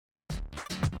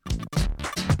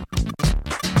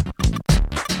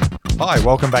Hi,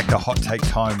 welcome back to Hot Take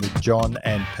Time with John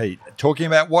and Pete, talking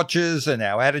about watches and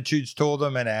our attitudes toward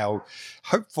them and our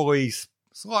hopefully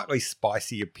slightly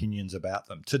spicy opinions about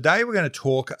them. Today we're going to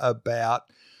talk about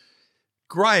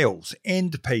grails,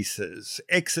 end pieces,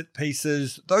 exit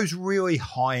pieces, those really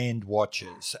high-end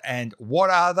watches. And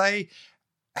what are they?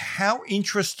 How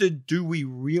interested do we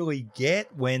really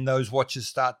get when those watches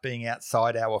start being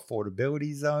outside our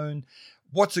affordability zone?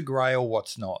 What's a grail,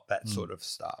 what's not, that sort of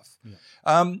stuff. Yeah.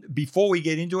 Before we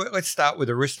get into it, let's start with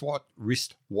a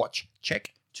wristwatch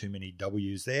check. Too many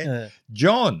W's there.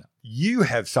 John, you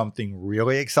have something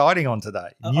really exciting on today.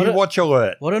 New watch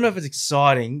alert. Well, I don't know if it's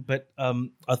exciting, but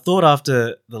I thought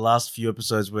after the last few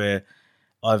episodes where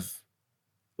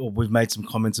we've made some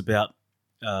comments about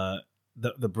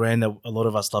the brand that a lot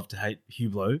of us love to hate,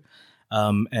 Hublot,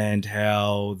 and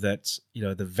how that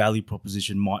the value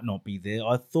proposition might not be there.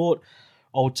 I thought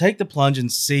I'll take the plunge and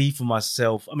see for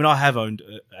myself. I mean, I have owned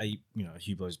a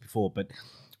Hublots before, but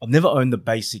I've never owned the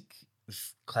basic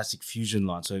classic Fusion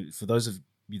line. So for those of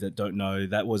you that don't know,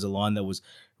 that was a line that was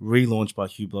relaunched by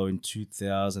Hublot in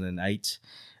 2008,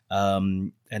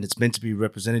 and it's meant to be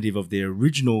representative of their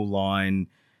original line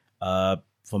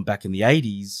from back in the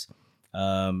 80s,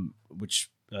 which,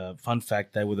 fun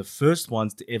fact, they were the first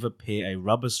ones to ever pair a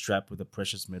rubber strap with a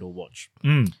precious metal watch.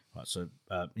 Right, so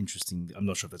interesting. I'm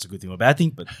not sure if that's a good thing or a bad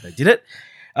thing, but they did it.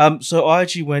 So I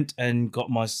actually went and got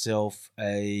myself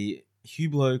a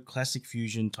Hublot Classic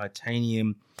Fusion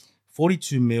Titanium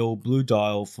 42mm blue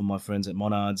dial from my friends at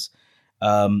Monards.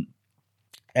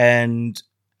 And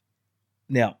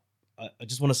now, I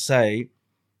just want to say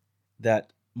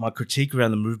that my critique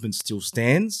around the movement still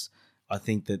stands. I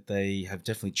think that they have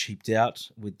definitely cheaped out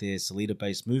with their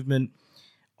Sellita-based movement.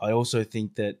 I also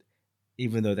think that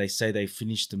even though they say they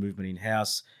finished the movement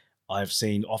in-house, I've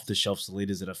seen off-the-shelf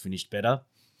Sellitas that are finished better,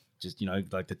 just,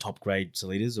 like the top-grade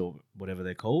Sellitas or whatever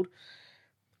they're called.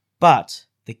 But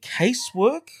the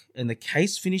casework and the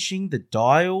case finishing, the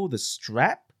dial, the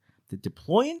strap, the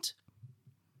deployant,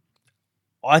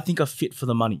 I think are fit for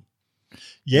the money.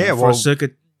 Yeah, for a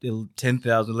circa $10,000,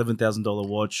 $11,000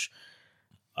 watch.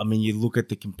 I mean, you look at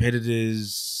the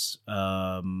competitors,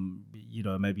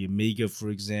 maybe Amiga, for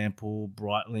example,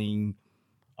 Breitling.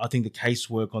 I think the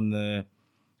casework on the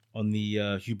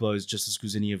Hublot is just as good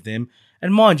as any of them.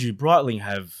 And mind you, Breitling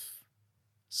have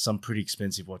some pretty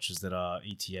expensive watches that are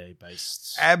ETA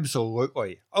based.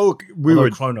 Absolutely. Oh, look, we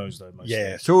were chronos though. Mostly.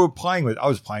 Yeah, so I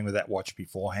was playing with that watch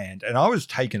beforehand, and I was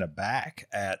taken aback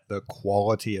at the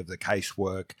quality of the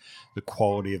casework, the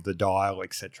quality of the dial,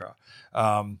 etc.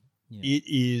 It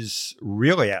is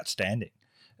really outstanding.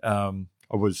 I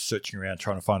was searching around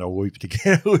trying to find a loop to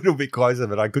get a little bit closer,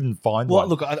 but I couldn't find one. Well,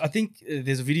 look, I think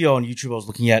there's a video on YouTube I was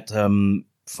looking at from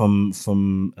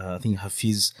I think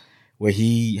Hafiz, where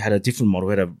he had a different model,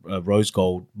 he had a rose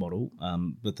gold model,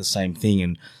 but the same thing,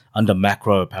 and under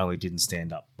macro apparently didn't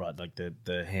stand up, right? Like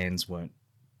the hands weren't,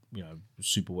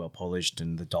 super well polished,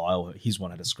 and the dial, his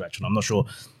one had a scratch, and I'm not sure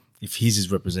if his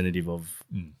is representative of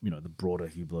the broader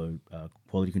Hublot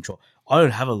quality control. I don't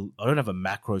have a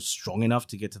macro strong enough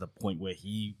to get to the point where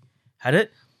he had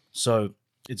it, so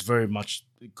it's very much,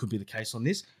 it could be the case on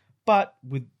this. But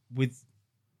with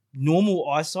normal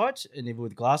eyesight, and even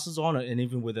with glasses on, and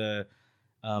even with a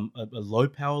low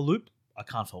power loop, I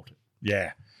can't fault it.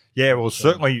 Yeah. Well,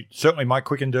 certainly my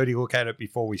quick and dirty look at it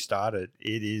before we started,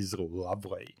 it is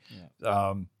lovely.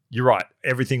 Yeah. You're right.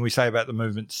 Everything we say about the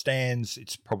movement stands.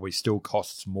 It's probably still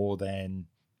costs more than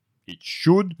it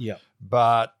should. Yeah.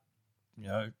 But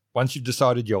once you've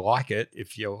decided you like it,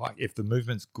 if the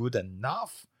movement's good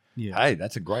enough, hey,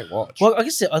 that's a great watch. Well, I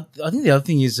guess I think the other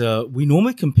thing is we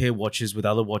normally compare watches with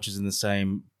other watches in the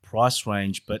same price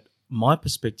range, but my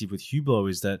perspective with Hublot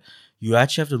is that you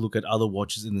actually have to look at other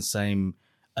watches in the same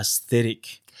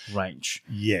aesthetic range.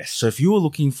 Yes. So if you were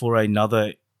looking for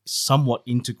another somewhat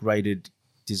integrated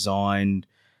designed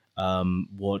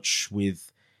watch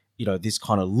with this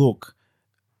kind of look,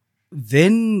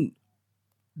 then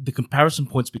the comparison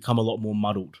points become a lot more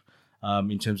muddled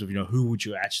in terms of who would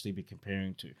you actually be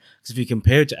comparing to. Because if you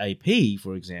compare it to AP,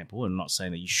 for example, and I'm not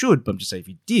saying that you should, but I'm just saying if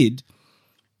you did,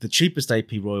 the cheapest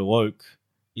AP Royal Oak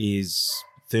is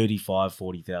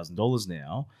 $35,000-$40,000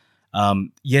 now.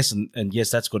 Yes, and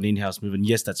yes, that's got an in-house move, and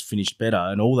yes, that's finished better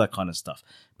and all that kind of stuff.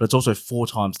 But it's also 4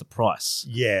 times the price.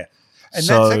 Yeah. And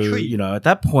so, that's actually, at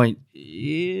that point,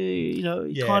 you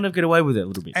kind of get away with it a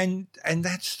little bit. And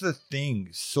that's the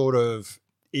thing, sort of,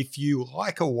 if you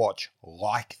like a watch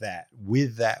like that,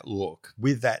 with that look,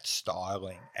 with that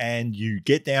styling, and you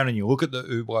get down and you look at the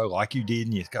Hublot like you did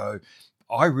and you go,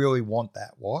 I really want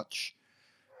that watch,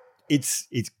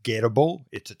 it's gettable,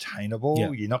 it's attainable.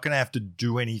 Yeah. You're not going to have to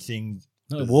do anything.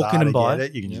 No, walk in and buy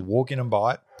it. You can just walk in and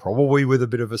buy it, probably with a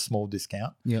bit of a small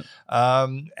discount. Yeah.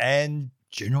 And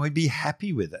generally be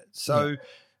happy with it. So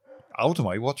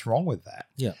ultimately, what's wrong with that?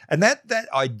 Yeah. And that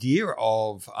idea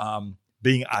of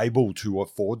being able to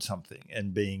afford something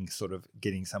and being sort of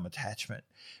getting some attachment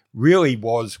really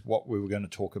was what we were going to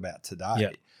talk about today. Yeah.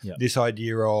 Yeah. This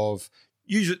idea of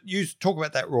talk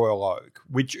about that Royal Oak,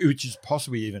 which is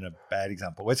possibly even a bad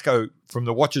example. Let's go from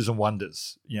the Watches and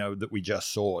Wonders, that we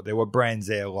just saw. There were brands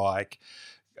there like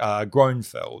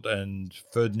Groenfeld and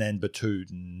Ferdinand Batoud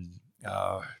and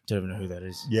don't even know who that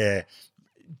is. Yeah.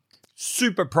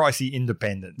 Super pricey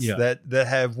independents that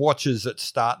have watches that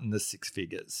start in the six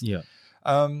figures. Yeah.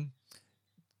 Do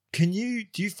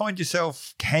you find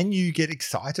yourself, can you get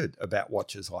excited about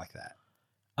watches like that?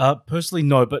 Personally,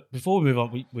 no. But before we move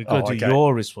on, we've got to do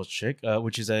your wristwatch check,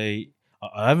 which is I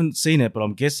haven't seen it, but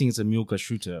I'm guessing it's a Milka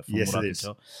shooter from what I can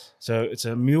tell. So it's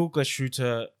a Milka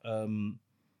shooter.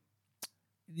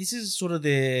 This is sort of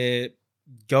their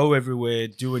go everywhere,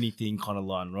 do anything kind of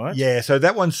line, right? Yeah, so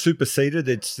that one's superseded.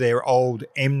 It's their old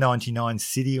M99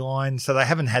 City line. So they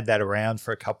haven't had that around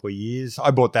for a couple of years.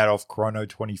 I bought that off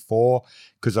Chrono24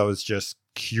 because I was just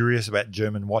curious about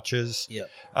German watches. Yeah.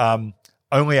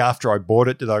 Only after I bought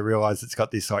it did I realize it's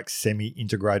got this like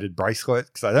semi-integrated bracelet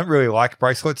because I don't really like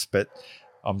bracelets, but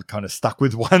I'm kind of stuck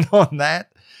with one on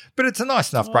that. But it's a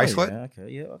nice enough bracelet. Yeah, okay,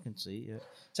 yeah, I can see. Yeah,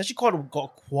 it's actually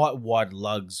got quite wide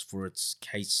lugs for its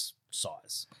case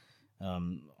size,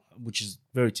 which is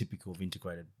very typical of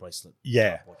integrated bracelet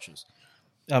watches.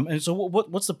 And so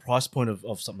what's the price point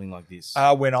of something like this?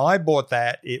 When I bought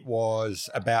that, it was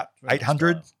about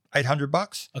 $800.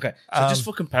 Okay, so just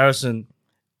for comparison,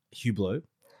 Hublot,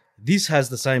 this has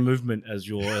the same movement as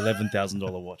your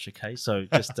 $11,000 watch. Okay, so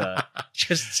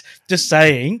just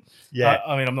saying. Yeah,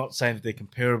 I mean, I'm not saying that they're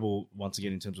comparable once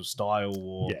again in terms of style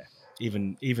or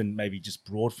even maybe just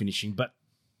broad finishing, but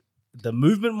the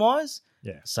movement wise,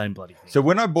 same bloody thing. So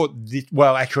when I bought this,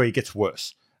 well, actually, it gets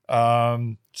worse.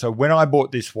 So when I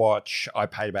bought this watch, I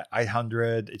paid about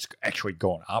 $800. It's actually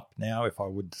gone up now. If I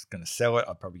was going to sell it,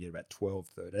 I'd probably get about $12,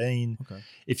 $13. Okay.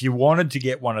 If you wanted to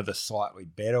get one of the slightly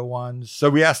better ones, so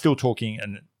we are still talking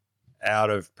an out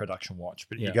of production watch,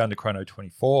 but you go into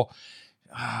Chrono24,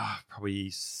 probably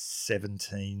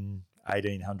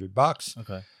 $1,700-$1,800.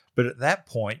 Okay. But at that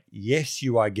point, yes,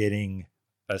 you are getting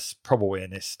probably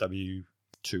an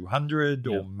SW200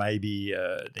 or maybe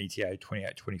an ETA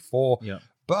 2824. Yeah.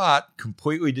 But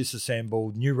completely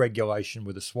disassembled, new regulation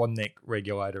with a swan neck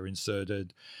regulator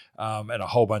inserted, and a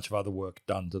whole bunch of other work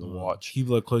done to the watch.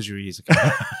 Hublot, close your ears. Okay?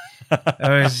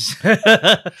 As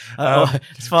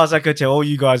far as I could tell, all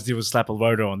you guys did was slap a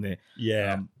rotor on there.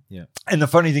 Yeah. And the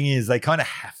funny thing is they kind of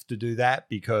have to do that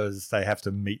because they have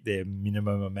to meet their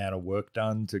minimum amount of work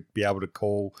done to be able to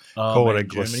call it a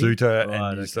Glasuta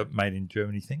and use the made in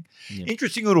Germany thing. Yeah.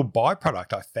 Interesting little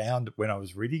byproduct I found when I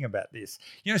was reading about this.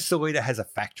 Sellita has a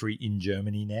factory in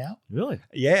Germany now. Really?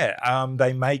 Yeah.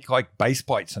 They make like base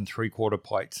plates and 3/4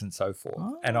 plates and so forth.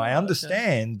 And I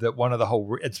understand that one of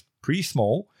the it's pretty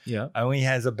small. Yeah. Only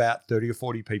has about 30 or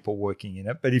 40 people working in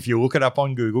it. But if you look it up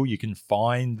on Google, you can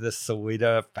find the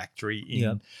Sellita factory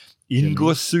in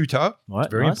Glasuta. Right.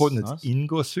 It's very important. It's in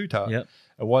Glasuta. Yep.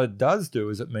 And what it does do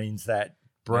is it means that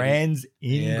brands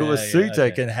in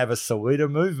Glasuta can have a Sellita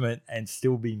movement and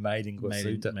still be made in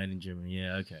Glasuta. Made in Germany.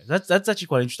 Yeah, okay. That's actually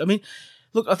quite interesting. I mean,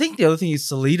 look, I think the other thing is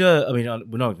Sellita, I mean,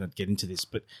 we're not going to get into this,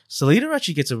 but Sellita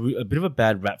actually gets a bit of a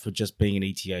bad rap for just being an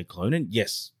ETA clone. And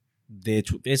yes, their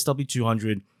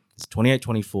SW200 is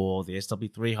 2824, the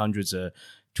SW300's a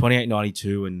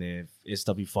 2892, and their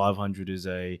SW500 is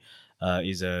a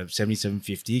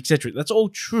 7750, etc. That's all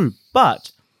true,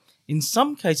 but in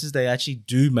some cases they actually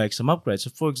do make some upgrades. So,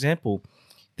 for example,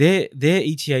 their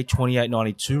ETA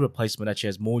 2892 replacement actually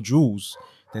has more joules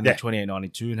than the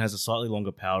 2892 and has a slightly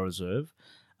longer power reserve,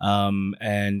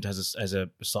 and has a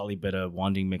slightly better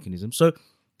winding mechanism. So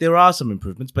there are some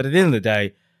improvements, but at the end of the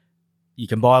day, you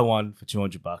can buy one for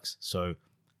 $200, so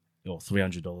or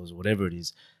 $300 or whatever it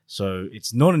is. So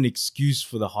it's not an excuse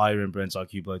for the higher end brands like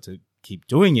Hublot to keep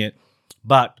doing it,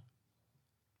 but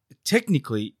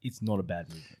technically it's not a bad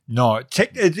movement. No,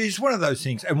 it is one of those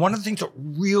things. And one of the things that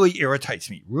really irritates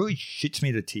me, really shits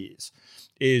me to tears,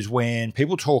 is when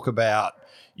people talk about,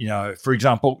 for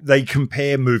example, they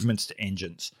compare movements to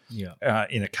engines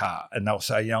in a car. And they'll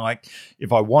say, like,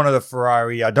 if I wanted a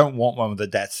Ferrari, I don't want one with a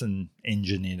Datsun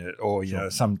engine in it or,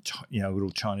 some, little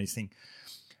Chinese thing.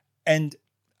 And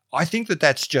I think that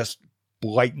that's just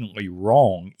blatantly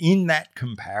wrong in that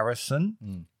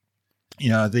comparison.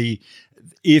 if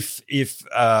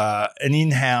an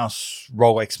in-house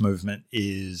Rolex movement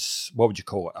is, what would you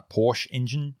call it, a Porsche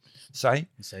engine, say?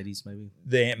 Mercedes, maybe.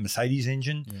 Their Mercedes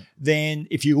engine. Yeah. Then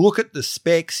if you look at the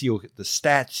specs, you look at the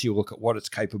stats, you look at what it's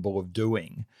capable of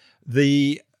doing,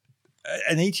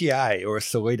 an ETA or a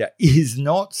Solida is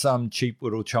not some cheap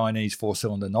little Chinese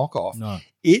 4-cylinder knockoff. No.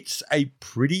 It's a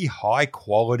pretty high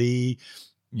quality,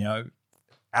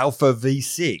 Alpha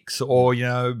V6 or,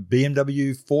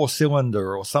 BMW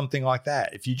 4-cylinder or something like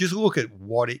that. If you just look at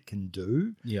what it can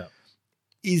do,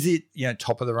 is it,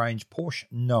 top of the range Porsche?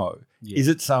 No. Yeah. Is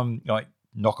it some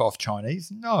knockoff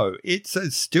Chinese? No. It's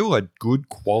still a good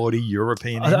quality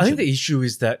European engine. I think the issue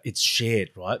is that it's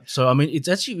shared, right? So, I mean, it's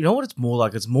actually, you know what it's more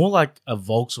like? It's more like a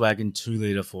Volkswagen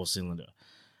 2-liter 4-cylinder.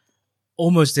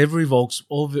 Almost every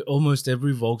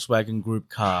Volkswagen Group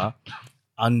car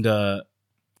under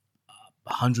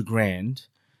 100 grand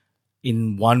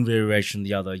in one variation or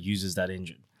the other uses that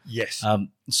engine. Yes.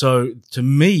 So to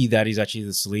me, that is actually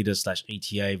the Solida /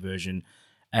 ETA version,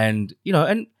 and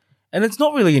it's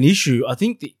not really an issue. I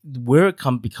think where it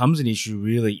becomes an issue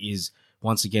really is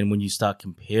once again when you start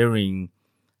comparing,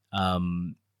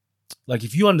 like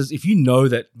if you know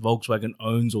that Volkswagen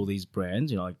owns all these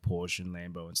brands, like Porsche and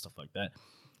Lambo and stuff like that,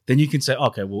 then you can say,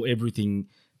 okay, well everything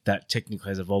that technically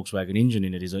has a Volkswagen engine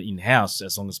in it is in-house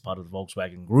as long as part of the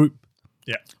Volkswagen Group.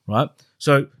 Yeah. Right?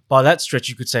 So by that stretch,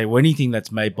 you could say, well, anything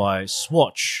that's made by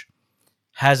Swatch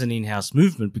has an in-house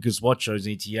movement because Swatch owns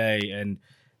ETA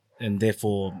and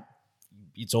therefore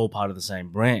it's all part of the same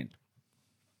brand.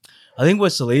 I think where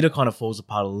Solida kind of falls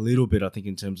apart a little bit, I think,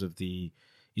 in terms of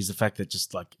is the fact that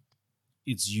just like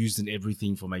it's used in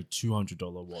everything from a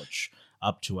 $200 watch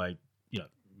up to a,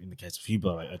 in the case of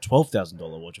Hublot, a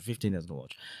 $12,000 watch, a $15,000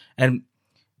 watch. And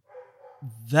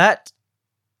that,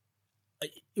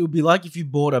 it would be like if you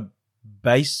bought a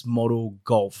base model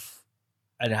Golf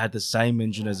and it had the same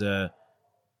engine as a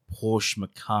Porsche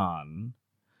Macan,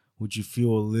 would you feel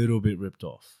a little bit ripped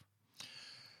off?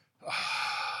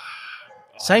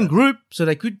 Same group, so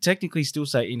they could technically still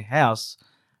say in-house,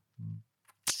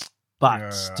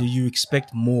 but do you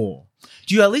expect more?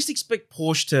 Do you at least expect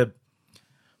Porsche to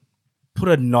put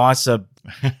a nicer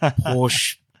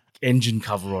Porsche engine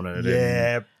cover on it?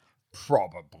 Yeah,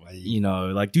 probably.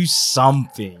 Do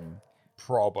something.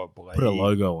 Probably. Put a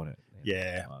logo on it.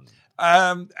 Yeah.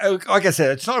 Like I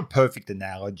said, it's not a perfect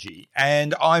analogy,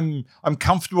 and I'm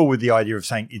comfortable with the idea of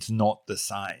saying it's not the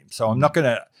same. So I'm not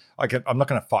gonna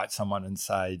fight someone and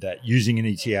say that using an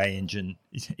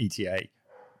ETA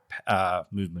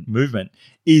movement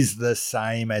is the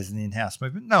same as an in-house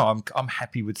movement. No, I'm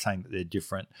happy with saying that they're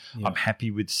different. Yeah. I'm happy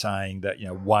with saying that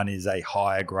one is a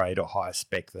higher grade or higher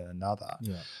spec than another.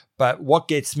 Yeah. But what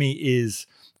gets me is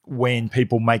when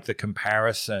people make the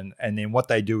comparison and then what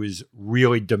they do is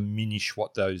really diminish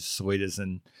what those Solidas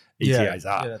and ETAs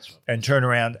are, that's right. And turn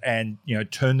around and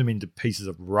turn them into pieces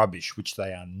of rubbish, which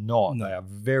they are not. No. They are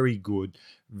very good,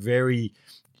 very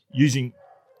using.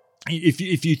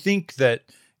 If you think that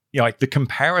like the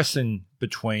comparison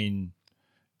between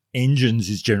engines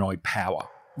is generally power,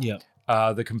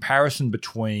 the comparison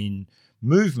between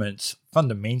movements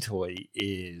fundamentally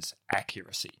is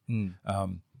accuracy.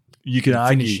 You can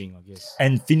argue finishing, I guess,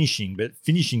 and finishing, but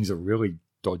finishing's a really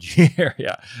dodgy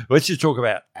area. Let's just talk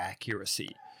about accuracy.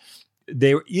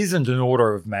 There isn't an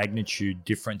order of magnitude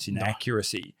difference in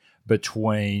accuracy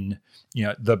between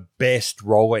the best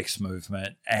Rolex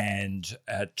movement and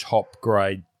a top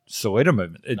grade Solida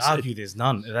movement. I'd argue there's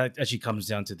none. That actually comes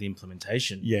down to the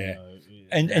implementation. Yeah,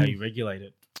 and how you regulate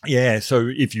it. Yeah, so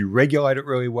if you regulate it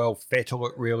really well, fettle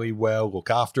it really well, look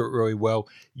after it really well,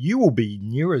 you will be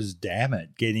near as damn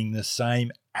it getting the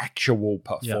same actual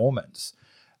performance.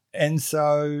 Yep. And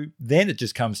so then it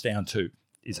just comes down to,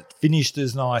 is it finished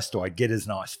as nice? Do I get as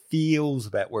nice feels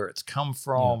about where it's come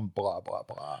from? Yeah. Blah, blah,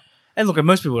 blah. And look,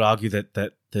 most people would argue that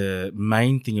the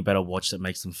main thing about a watch that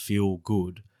makes them feel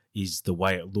good is the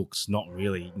way it looks, not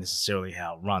really necessarily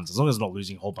how it runs. As long as it's not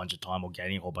losing a whole bunch of time or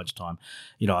gaining a whole bunch of time,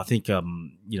 I think, so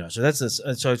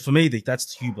for me,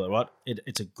 that's Hublot, right?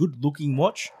 It's a good looking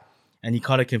watch, and you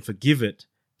kind of can forgive it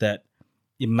that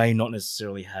it may not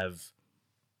necessarily have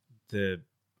the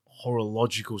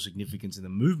horological significance in the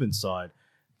movement side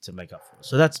to make up for it.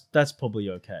 So that's probably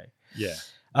okay. Yeah.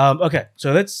 Okay,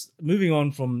 so let's moving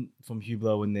on from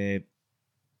Hublot and their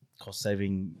cost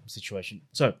saving situation.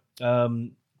 So,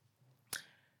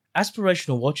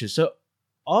 aspirational watches. So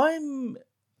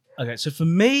so for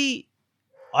me,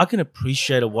 I can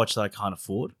appreciate a watch that I can't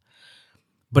afford.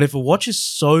 But if a watch is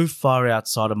so far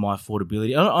outside of my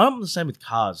affordability, I'm the same with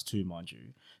cars too, mind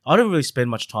you. I don't really spend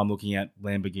much time looking at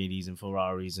Lamborghinis and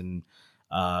Ferraris and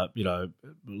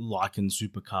liking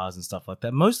supercars and stuff like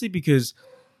that. Mostly because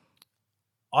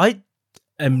I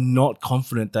am not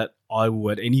confident that I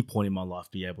will at any point in my life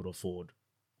be able to afford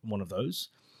one of those.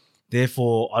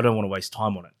 Therefore, I don't want to waste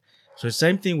time on it. So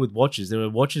same thing with watches. There are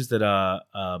watches that are,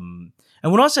 and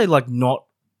when I say like not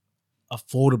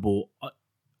affordable,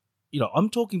 I'm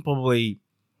talking probably,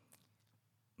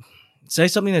 say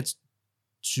something that's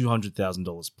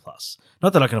 $200,000 plus.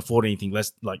 Not that I can afford anything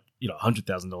less, like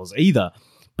 $100,000 either,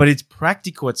 but it's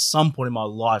practical. At some point in my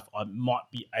life, I might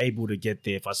be able to get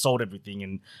there if I sold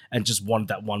everything and just wanted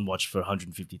that one watch for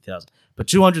 $150,000. But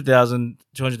 $200,000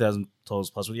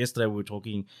 plus. Well, yesterday we were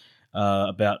talking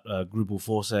about Grupo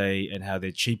Force and how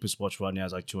their cheapest watch right now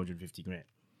is like $250,000.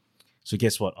 So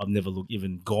guess what? I've never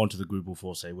even gone to the Grupo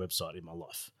Force website in my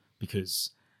life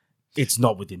because it's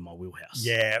not within my wheelhouse.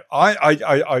 Yeah,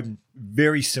 I'm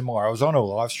very similar. I was on a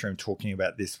live stream talking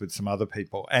about this with some other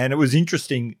people, and it was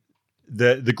interesting.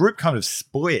 The group kind of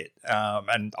split,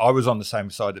 and I was on the same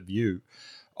side of you.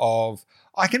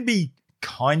 I can be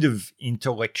kind of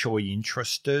intellectually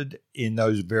interested in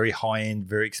those very high-end,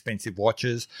 very expensive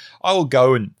watches. I will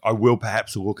go and I will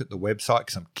perhaps look at the website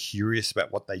because I'm curious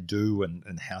about what they do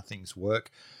and how things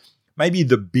work. Maybe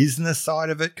the business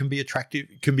side of it can be attractive,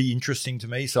 can be interesting to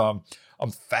me. So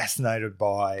I'm fascinated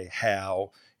by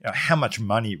how much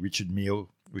money Richard Mille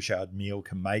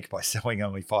can make by selling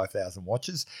only 5,000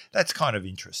 watches. That's kind of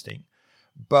interesting.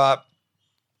 But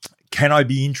can I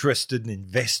be interested and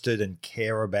invested and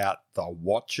care about the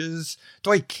watches?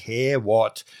 Do I care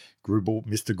what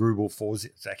Mr. Grubel Forzi?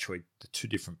 It's actually the two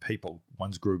different people.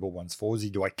 One's Grubel, one's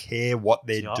Forzi. Do I care what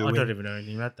they're doing? I don't even know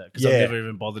anything about that because I've never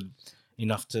even bothered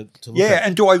enough to look at. Yeah,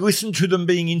 and do I listen to them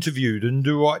being interviewed? And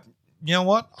do I, you know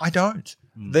what? I don't.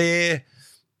 They're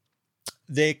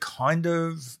kind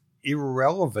of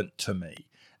irrelevant to me.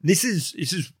 This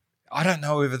is I don't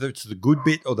know whether it's the good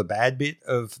bit or the bad bit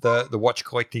of the watch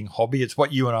collecting hobby. It's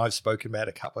what you and I have spoken about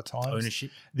a couple of times.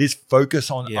 Ownership. This focus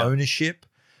on ownership.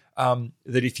 That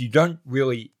if you don't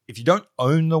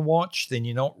own the watch, then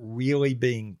you're not really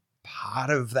being part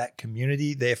of that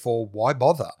community. Therefore, why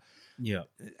bother? Yeah.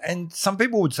 And some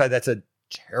people would say that's a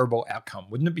terrible outcome.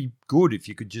 Wouldn't it be good if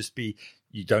you could just be,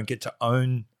 you don't get to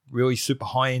own really super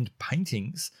high-end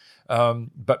paintings,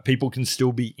 but people can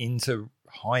still be into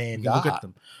high-end art. Look at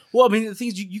them. Well, I mean, the thing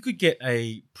is, you could get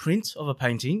a print of a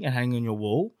painting and hang on your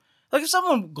wall. Like if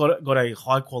someone got a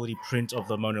high-quality print of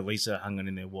the Mona Lisa hung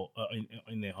in their wall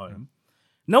in their home,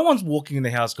 no one's walking in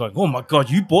the house going, "Oh my God,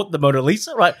 you bought the Mona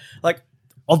Lisa?" Right? Like,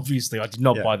 obviously, I did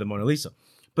not buy the Mona Lisa,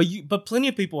 but plenty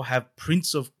of people have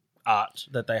prints of art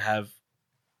that they have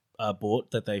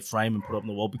bought that they frame and put up on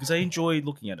the wall because they enjoy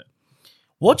looking at it.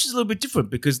 Watch is a little bit different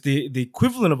because the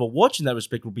equivalent of a watch in that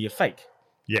respect would be a fake.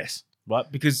 Yes.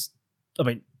 Right? Because, I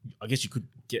mean, I guess you could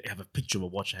have a picture of a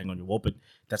watch hang on your wall, but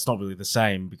that's not really the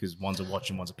same because one's a watch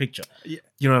and one's a picture. Yeah.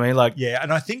 You know what I mean? Like, yeah,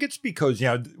 and I think it's because,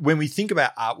 when we think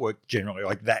about artwork generally,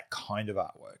 like that kind of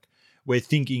artwork, we're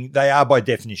thinking they are by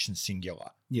definition singular.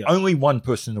 Yeah. Only one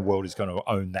person in the world is going to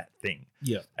own that thing.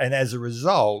 Yeah. And as a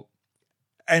result,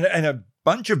 and a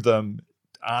bunch of them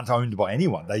aren't owned by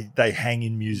anyone. They hang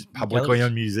in publicly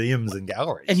owned museums and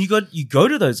galleries. And you go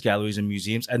to those galleries and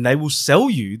museums and they will sell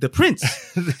you the prints.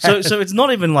 so it's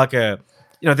not even like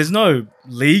there's no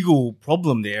legal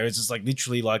problem there. It's just like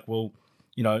literally like, well,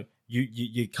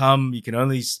 you come, you can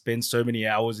only spend so many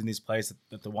hours in this place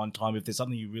at the one time. If there's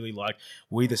something you really like,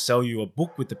 we'll either sell you a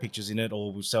book with the pictures in it,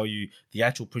 or we'll sell you the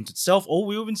actual print itself, or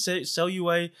we'll even sell you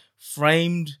a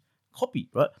framed copy,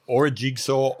 right? Or a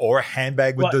jigsaw, or a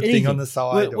handbag with the thing on the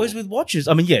side. Whereas with watches,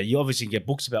 I mean, you obviously get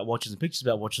books about watches and pictures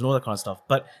about watches and all that kind of stuff,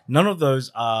 but none of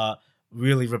those are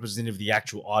really representative of the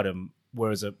actual item,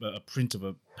 whereas a print of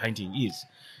a painting is.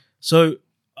 So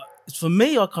for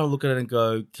me, I kind of look at it and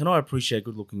go, can I appreciate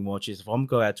good-looking watches? If I'm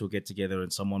going out to a get-together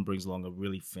and someone brings along a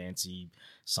really fancy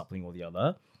something or the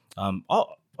other,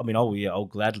 I'll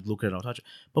gladly look at it and I'll touch it.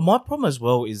 But my problem as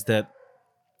well is that,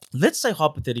 let's say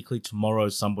hypothetically tomorrow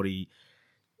somebody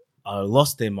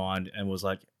lost their mind and was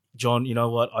like, John, you know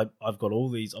what? I've got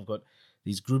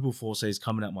these Grubel Forces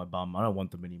coming out my bum. I don't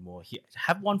want them anymore. Here,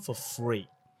 have one for free.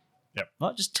 Yep.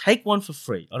 Right? Just take one for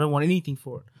free. I don't want anything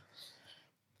for it.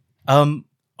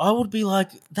 I would be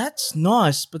like, that's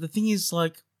nice, but the thing is,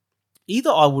 like, either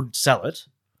I would sell it,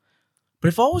 but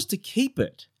if I was to keep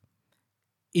it,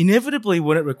 inevitably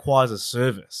when it requires a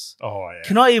service,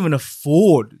 can I even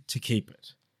afford to keep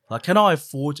it? Like, can I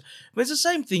afford to? I mean, it's the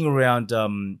same thing around,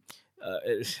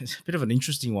 it's a bit of an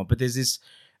interesting one, but there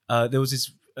was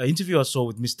this interview I saw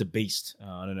with Mr. Beast.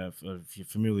 I don't know if you're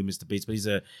familiar with Mr. Beast, but he's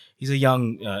a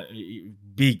young,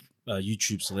 big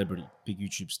YouTube celebrity, big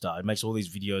YouTube star. He makes all these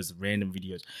videos, random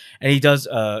videos, and he does,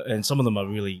 and some of them are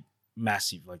really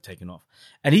massive, like taken off.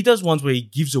 And he does ones where he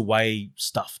gives away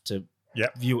stuff to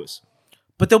viewers,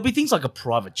 but there'll be things like a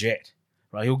private jet,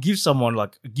 right? He'll give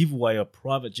away a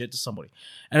private jet to somebody,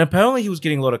 and apparently he was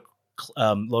getting a lot of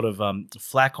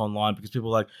flack online because people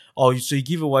were like, oh, so you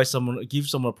give someone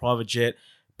a private jet,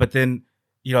 but then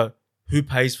who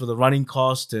pays for the running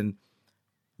cost and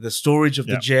the storage of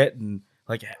the jet, and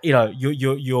like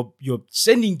you're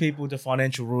sending people to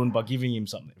financial ruin by giving them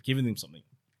something.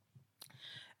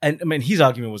 And I mean, his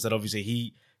argument was that obviously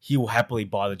he will happily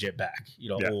buy the jet back,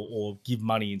 or give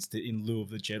money in lieu of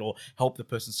the jet, or help the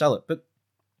person sell it. But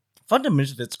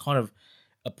fundamentally, that's kind of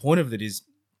a point of it is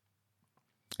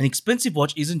an expensive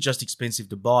watch isn't just expensive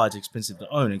to buy, it's expensive to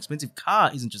own. An expensive car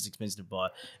isn't just expensive to buy,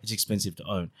 it's expensive to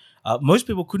own. Most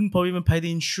people couldn't probably even pay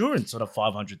the insurance on a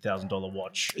 $500,000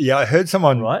 watch. Yeah, I heard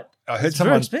someone. Right? It's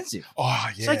very expensive. Oh,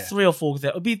 yeah. It's like $3,000 or $4,000.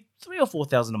 It would be $3,000 or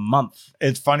 $4,000 a month.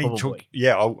 It's funny.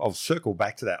 I'll circle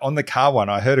back to that. On the car one,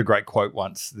 I heard a great quote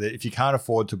once that if you can't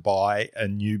afford to buy a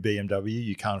new BMW,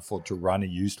 you can't afford to run a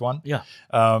used one. Yeah.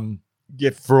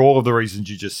 For all of the reasons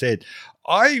you just said.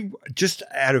 I just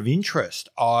out of interest,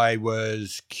 I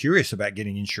was curious about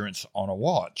getting insurance on a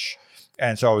watch.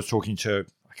 And so I was talking to,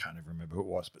 I can't even remember who it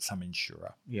was, but some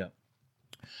insurer. Yeah.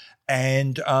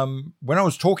 And when I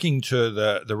was talking to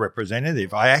the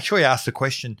representative, I actually asked the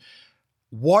question,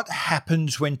 what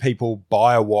happens when people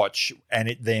buy a watch and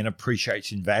it then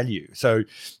appreciates in value? So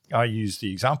I use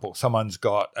the example. Someone's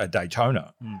got a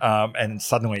Daytona and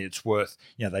suddenly it's worth,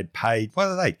 they paid, what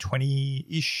are they,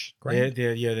 20-ish grand?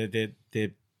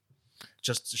 They're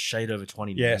just a shade over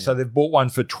 20. Yeah, so they've bought one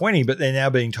for 20, but they're now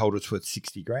being told it's worth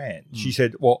 60 grand. She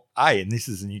said, well, and this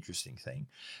is an interesting thing,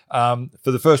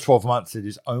 for the first 12 months, it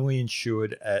is only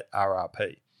insured at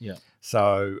RRP. Yeah.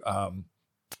 So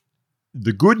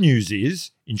the good news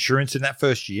is insurance in that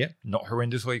first year, not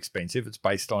horrendously expensive. It's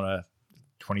based on a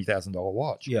 $20,000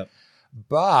 watch. Yeah.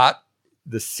 But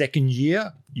the second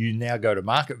year, you now go to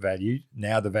market value.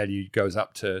 Now the value goes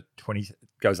up to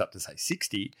say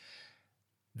 60.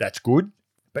 That's good.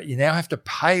 But you now have to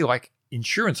pay like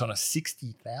insurance on a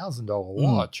 $60,000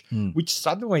 watch, which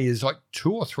suddenly is like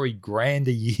 $2 or $3 grand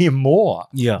a year more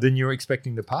than you're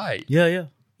expecting to pay. Yeah.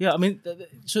 I mean,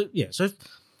 so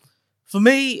for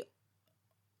me,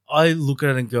 I look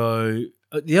at it and go,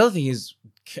 the other thing is,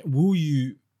 will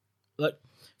you, like,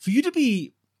 for you to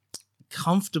be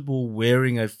comfortable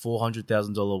wearing a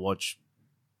 $400,000 watch,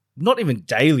 not even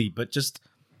daily, but just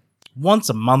once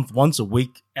a month, once a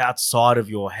week outside of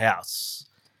your house,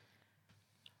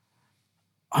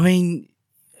 I mean,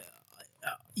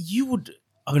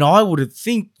 I would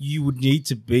think you would need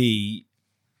to be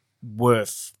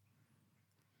worth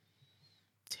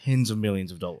tens of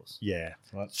millions of dollars. Yeah.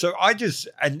 Right. So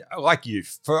and like you,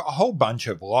 for a whole bunch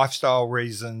of lifestyle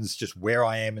reasons, just where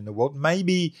I am in the world,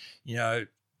 maybe,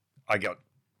 I got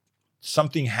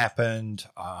something happened.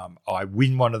 I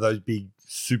win one of those big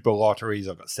super lotteries.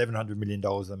 I've got $700 million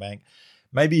in the bank.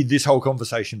 Maybe this whole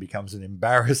conversation becomes an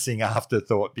embarrassing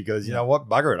afterthought because, you know what,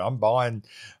 bugger it.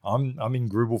 I'm in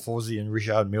Grubel Forsey and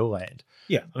Richard Mill land.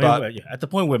 Yeah. At the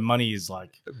point where money is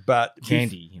like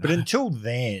candy. But until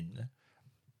then,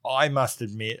 I must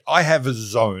admit, I have a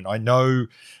zone. I know,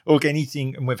 look,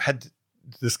 anything, and we've had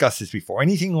discussed this before,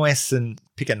 anything less than,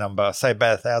 pick a number, say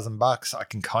about $1,000, I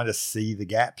can kind of see the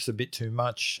gaps a bit too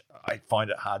much. I find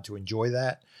it hard to enjoy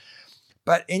that.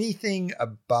 But anything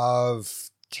above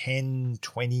 10,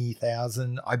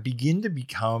 20,000, I begin to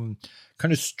become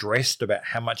kind of stressed about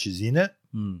how much is in it.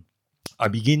 I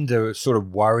begin to sort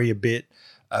of worry a bit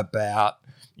about,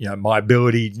 my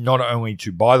ability not only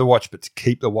to buy the watch, but to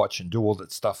keep the watch and do all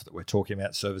that stuff that we're talking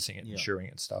about, servicing it, insuring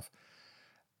it and stuff.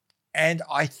 And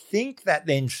I think that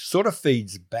then sort of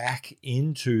feeds back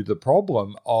into the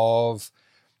problem of,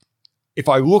 if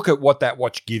I look at what that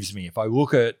watch gives me, if I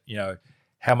look at,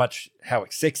 how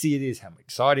sexy it is, how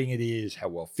exciting it is, how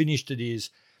well finished it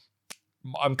is,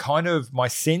 my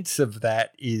sense of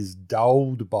that is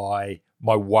dulled by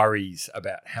my worries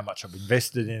about how much I've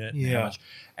invested in it.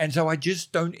 And so I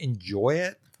just don't enjoy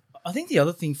it. I think the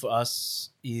other thing for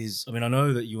us is, I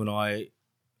know that you and I,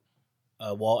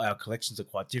 while our collections are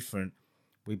quite different,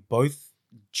 we both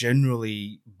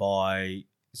generally buy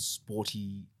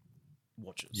sporty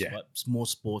watches. Yeah. Right? More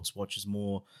sports watches,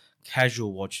 more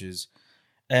casual watches.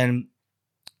 And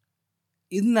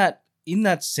in that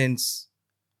sense,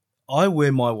 I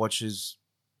wear my watches,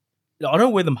 I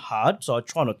don't wear them hard, so I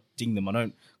try not to ding them. I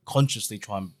don't consciously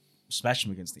try and smash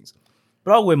them against things.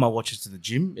 But I wear my watches to the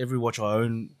gym. Every watch I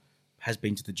own has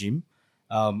been to the gym.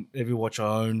 Every watch I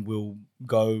own will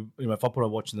go. If I put a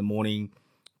watch in the morning,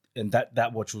 and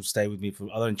that watch will stay with me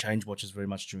I don't change watches very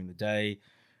much during the day.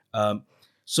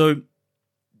 So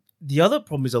the other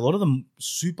problem is a lot of the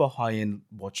super high end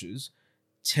watches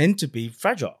tend to be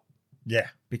fragile. Yeah.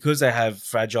 Because they have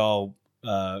fragile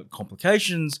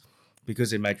complications,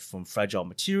 because they're made from fragile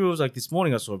materials. Like this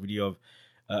morning, I saw a video of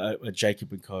a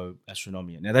Jacob & Co.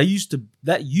 Astronomia. Now, that used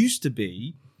to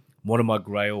be one of my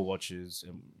grail watches,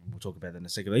 and we'll talk about that in a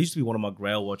second. That used to be one of my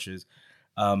grail watches,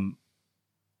 and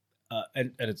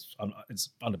it's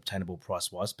unobtainable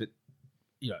price-wise, but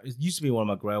it used to be one of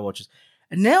my grail watches.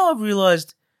 And now I've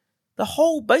realized the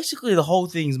whole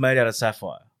thing's made out of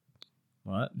sapphire,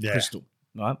 right? Yeah. Crystal,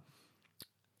 right?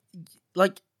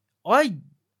 Like,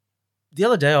 the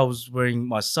other day I was wearing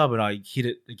my sub and I hit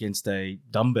it against a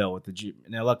dumbbell at the gym.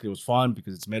 Now, luckily it was fine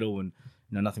because it's metal and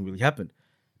nothing really happened.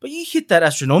 But you hit that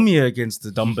Astronomia against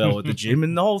the dumbbell at the gym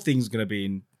and the whole thing's going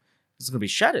to be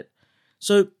shattered.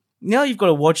 So now you've got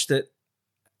a watch that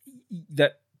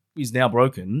is now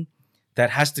broken,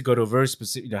 that has to go to a very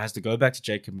specific, has to go back to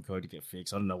Jacob & Co. to get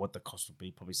fixed. I don't know what the cost would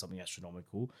be, probably something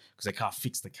astronomical, because they can't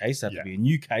fix the case. They have to be a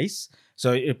new case.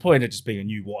 So it probably ended up just being a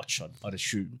new watch, I'd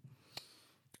assume.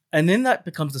 And then that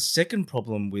becomes the second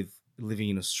problem with living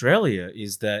in Australia,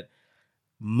 is that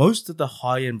most of the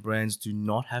high-end brands do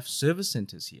not have service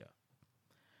centers here,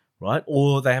 right?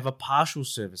 Or they have a partial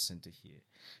service center here.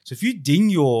 So if you ding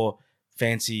your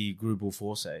fancy Grubel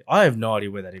Force, I have no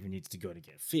idea where that even needs to go to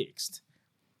get fixed.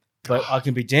 But I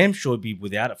can be damn sure it'd be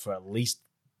without it for at least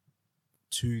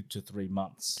 2 to 3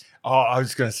 months. Oh, I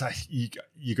was going to say,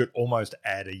 you could almost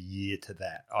add a year to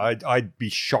that. I'd be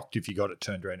shocked if you got it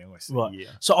turned around in less than a year.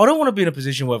 So I don't want to be in a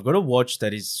position where I've got a watch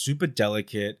that is super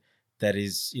delicate, that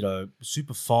is,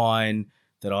 super fine,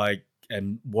 that I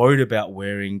am worried about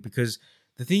wearing. Because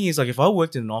the thing is, like, if I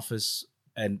worked in an office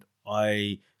and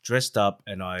I dressed up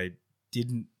and I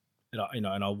didn't, and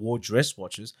I wore dress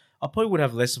watches, I probably would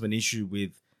have less of an issue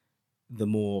with the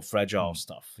more fragile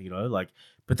stuff,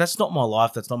 but that's not my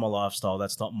life. That's not my lifestyle.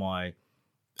 That's not my,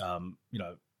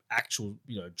 actual,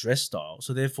 dress style.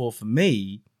 So therefore for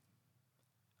me,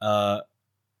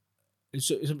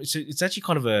 it's actually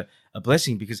kind of a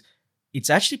blessing, because it's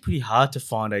actually pretty hard to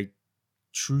find a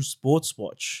true sports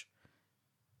watch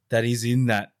that is in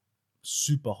that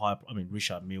super high. I mean,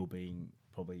 Richard Mille being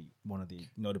probably one of the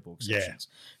notable exceptions,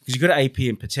 because you've got AP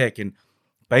and Patek, and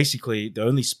basically the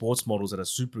only sports models that are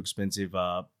super expensive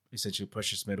are essentially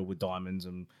precious metal with diamonds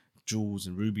and jewels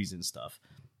and rubies and stuff,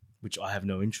 which I have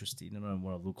no interest in. I don't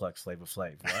want to look like Flavor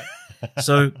Flav, right?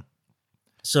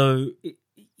 So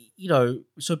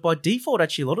by default,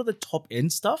 actually, a lot of the top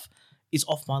end stuff is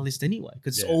off my list anyway,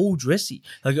 because it's all dressy.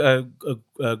 Like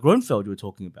Gronfeld you were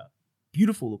talking about,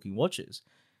 beautiful looking watches.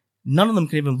 None of them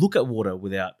can even look at water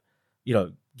without,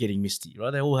 getting misty,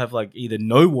 right? They all have like either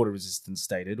no water resistance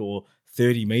stated or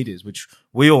 30 meters, which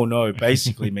we all know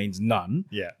basically means none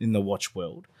in the watch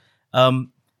world.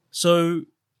 So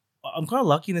I'm kind of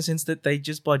lucky in the sense that they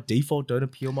just by default don't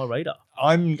appear on my radar.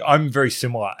 I'm very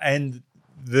similar. And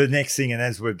the next thing, and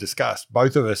as we've discussed,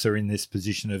 both of us are in this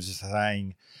position of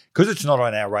saying, because it's not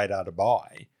on our radar to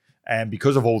buy, and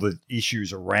because of all the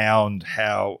issues around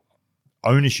how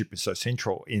ownership is so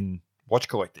central in watch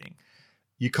collecting,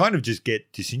 you kind of just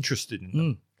get disinterested in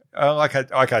them.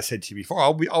 Like I said to you before,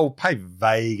 I'll pay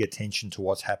vague attention to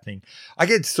what's happening. I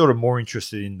get sort of more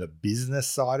interested in the business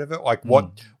side of it, like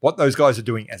what those guys are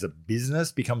doing as a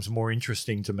business becomes more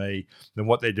interesting to me than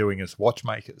what they're doing as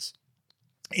watchmakers.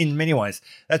 In many ways,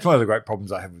 that's one of the great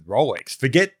problems I have with Rolex.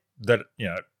 Forget that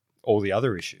all the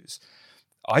other issues.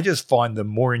 I just find them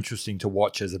more interesting to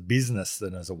watch as a business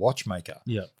than as a watchmaker.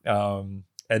 Yeah.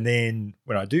 And then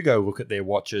when I do go look at their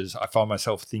watches, I find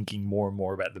myself thinking more and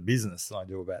more about the business than I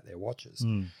do about their watches.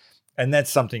 And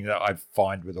that's something that I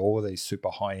find with all of these super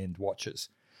high-end watches.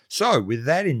 So with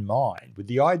that in mind, with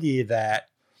the idea that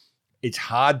it's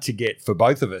hard to get, for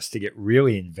both of us, to get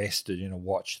really invested in a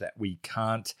watch that we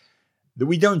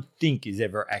don't think is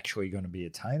ever actually going to be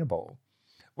attainable,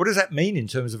 what does that mean in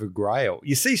terms of a grail?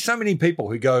 You see so many people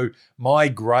who go, my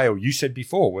grail, you said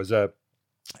before, was a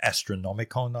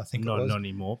Astronomicon, I think it was. Not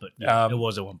anymore, but it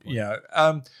was at one point.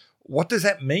 What does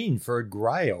that mean for a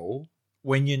grail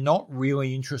when you're not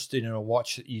really interested in a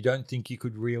watch that you don't think you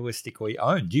could realistically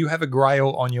own? Do you have a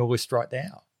grail on your list right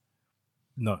now?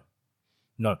 No.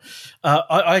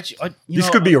 This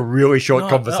could be a really short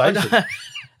conversation.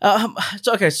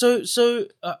 So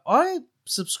I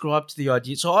subscribe to the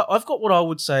idea. So I've got what I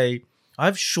would say, I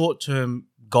have short-term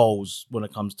goals when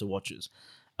it comes to watches.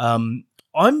 I'm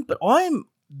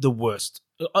the worst.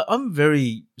 I'm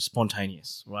very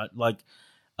spontaneous, right? Like,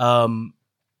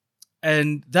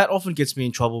 And that often gets me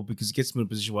in trouble because it gets me in a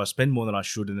position where I spend more than I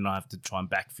should, and then I have to try and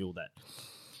backfill that.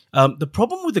 The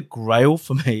problem with the grail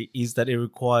for me is that it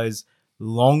requires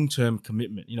long-term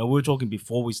commitment. We were talking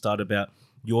before we started about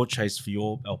your chase for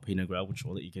your Alpina grail, which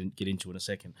I'll let you get into in a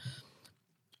second.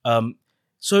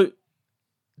 So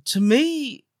to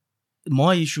me,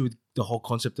 my issue with the whole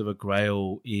concept of a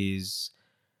grail is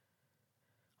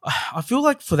I feel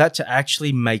like for that to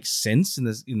actually make sense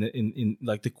in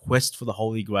like the quest for the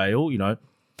Holy Grail,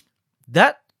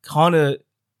 that kind of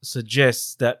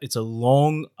suggests that it's a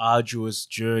long, arduous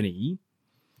journey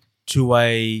to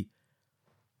a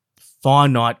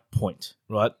finite point,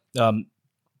 right? Unless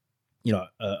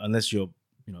you're,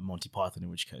 Monty Python, in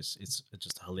which case it's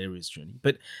just a hilarious journey.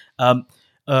 But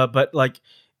like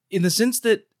in the sense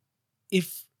that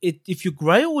if your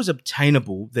grail was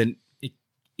obtainable, then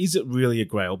is it really a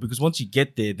grail? Because once you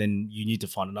get there, then you need to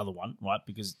find another one, right?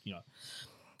 Because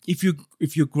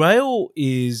if your grail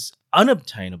is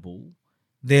unobtainable,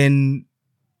 then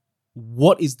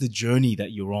what is the journey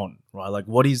that you're on, right? Like,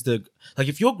 what is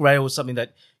if your grail is something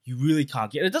that you really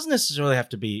can't get, it doesn't necessarily have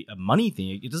to be a money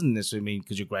thing. It doesn't necessarily mean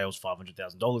because your grail's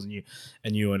 $500,000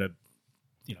 and you earn a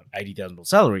 $80,000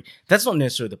 salary. That's not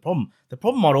necessarily the problem. The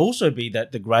problem might also be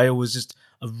that the grail was just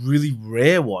a really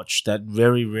rare watch that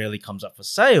very rarely comes up for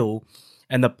sale,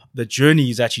 and the journey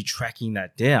is actually tracking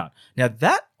that down. Now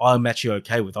that I'm actually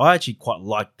okay with. I actually quite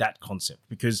like that concept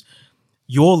because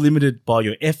you're limited by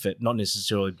your effort, not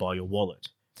necessarily by your wallet,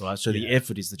 right? So the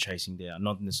effort is the chasing down,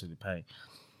 not necessarily the pay.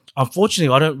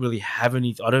 Unfortunately, I don't really have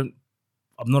any. I'm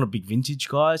not a big vintage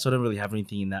guy, so I don't really have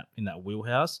anything in that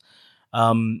wheelhouse.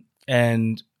 And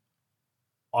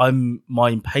my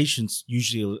impatience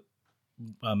usually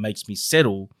makes me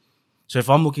settle. So if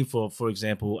I'm looking for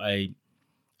example,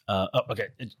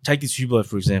 take this Hublot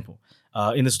for example.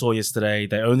 In the store yesterday,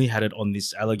 they only had it on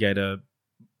this alligator,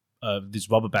 this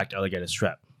rubber-backed alligator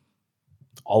strap.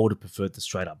 I would have preferred the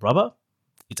straight-up rubber.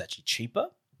 It's actually cheaper.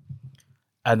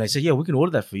 And they said, yeah, we can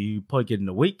order that for you. You probably get it in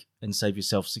a week and save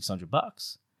yourself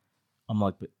 $600. I'm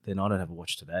like, but then I don't have a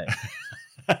watch today.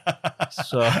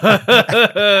 So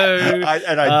I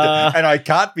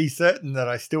can't be certain that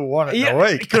I still want it in a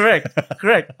week. Correct.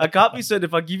 I can't be certain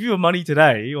if I give you money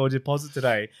today or deposit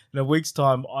today, in a week's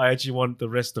time, I actually want the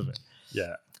rest of it.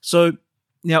 Yeah. So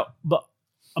now,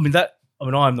 I'm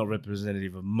not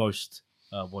representative of most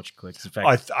watch collectors. In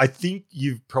fact, I think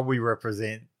you probably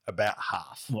represent about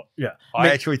half. Well, yeah. I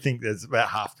actually think there's about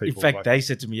half people. In fact, they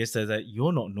said to me yesterday that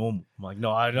you're not normal. I'm like,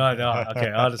 no. Okay,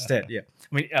 I understand. Yeah.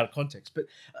 Out of context. But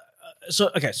so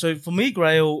for me,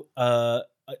 Grail, I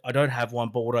don't have one,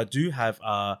 but what I do have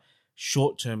are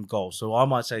short-term goals. So I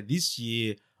might say this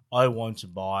year I want to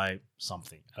buy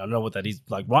something. I don't know what that is.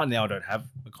 Like right now, I don't have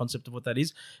a concept of what that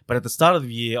is. But at the start of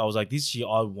the year, I was like, this year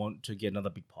I want to get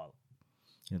another big pilot.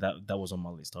 That was on my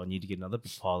list. I need to get another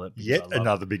big pilot.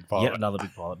 Another big pilot.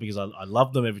 Because I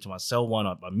love them. Every time I sell one,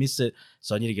 I miss it.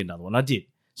 So I need to get another one. I did.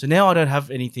 So now I don't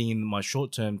have anything in my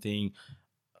short-term thing.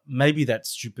 Maybe that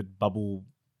stupid bubble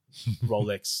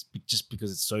Rolex, just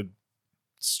because it's so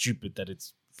stupid that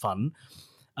it's fun.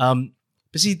 But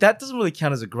see, that doesn't really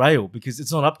count as a grail because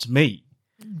it's not up to me.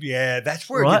 Yeah, that's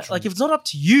where right? It gets like if it's not up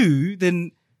to you,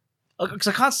 then because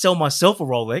I can't sell myself a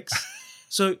Rolex.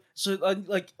 So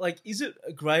is it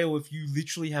a grail if you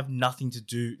literally have nothing to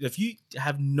do? If you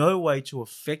have no way to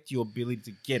affect your ability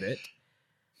to get it,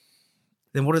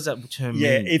 then what does that term mean?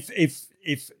 Yeah,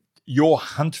 if your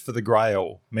hunt for the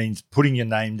grail means putting your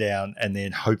name down and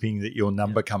then hoping that your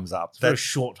number comes up. That's a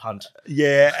short hunt.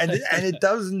 Yeah, and it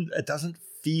doesn't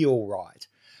feel right.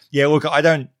 Yeah, look, I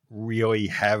don't really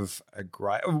have a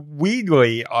grail.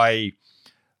 Weirdly, I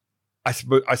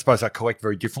suppose I collect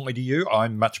very differently to you.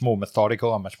 I'm much more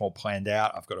methodical. I'm much more planned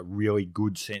out. I've got a really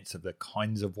good sense of the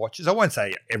kinds of watches. I won't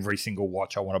say every single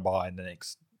watch I want to buy in the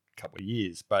next couple of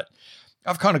years, but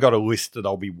I've kind of got a list that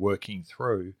I'll be working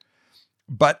through.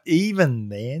 But even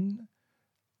then,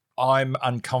 I'm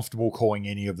uncomfortable calling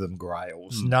any of them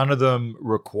grails. None of them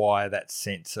require that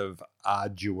sense of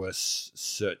arduous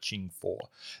searching for.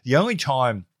 The only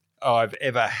time I've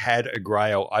ever had a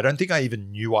grail, I don't think I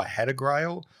even knew I had a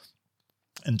grail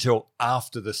until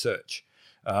after the search.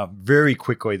 Very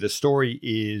quickly, the story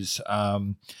is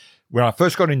when I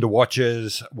first got into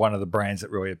watches, one of the brands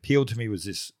that really appealed to me was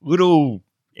this little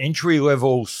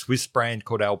entry-level Swiss brand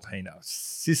called Alpina,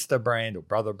 sister brand or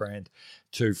brother brand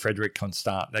to Frederic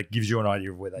Constant. That gives you an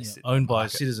idea of where they sit. Owned by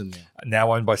Citizen now.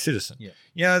 Now owned by Citizen.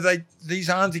 Yeah. These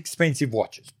aren't expensive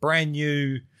watches. Brand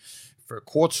new. For a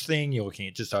quartz thing, you're looking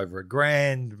at just over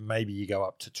 $1,000. Maybe you go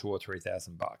up to $2,000 or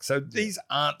 $3,000. So these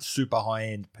aren't super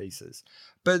high-end pieces.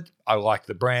 But I like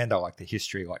the brand. I like the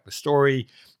history. I like the story.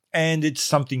 And it's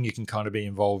something you can kind of be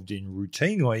involved in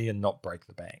routinely and not break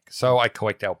the bank. So I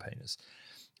collect Alpinas.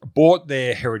 Bought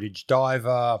their Heritage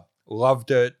Diver,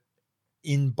 loved it.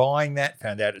 In buying that,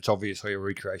 found out it's obviously a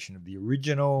recreation of the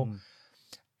original.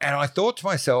 And I thought to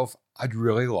myself, I'd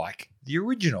really like the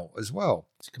original as well.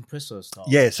 It's a compressor style.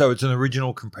 Yeah, so it's an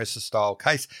original compressor style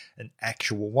case, an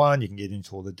actual one. You can get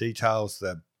into all the details.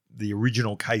 The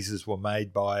original cases were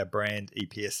made by a brand,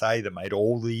 EPSA, that made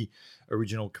all the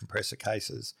original compressor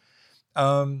cases.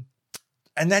 And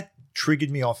that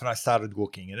triggered me off, and I started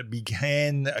looking, and it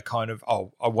began a kind of,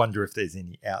 I wonder if there's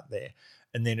any out there.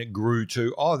 And then it grew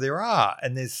to, there are,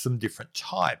 and there's some different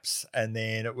types. And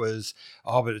then it was,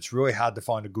 but it's really hard to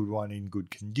find a good one in good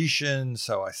condition.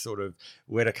 So I sort of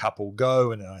let a couple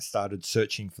go, and then I started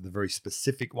searching for the very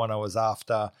specific one I was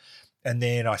after. And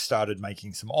then I started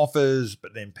making some offers,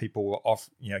 but then people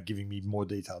were giving me more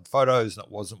detailed photos, and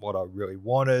it wasn't what I really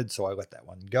wanted. So I let that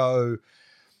one go.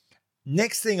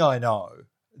 Next thing I know,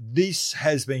 this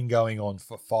has been going on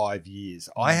for 5 years.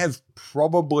 I have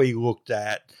probably looked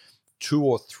at 200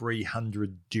 or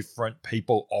 300 different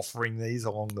people offering these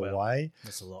along the way.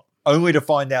 That's a lot. Only to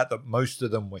find out that most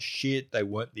of them were shit. They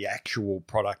weren't the actual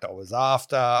product I was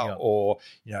after, or,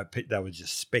 they were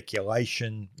just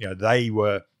speculation. They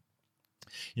were,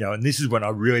 and this is when I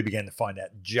really began to find out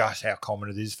just how common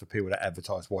it is for people to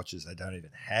advertise watches they don't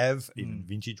even have, even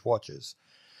vintage watches.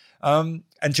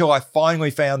 Until I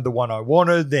finally found the one I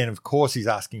wanted. Then, of course, he's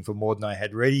asking for more than I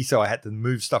had ready, so I had to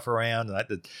move stuff around, and I had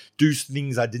to do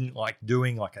things I didn't like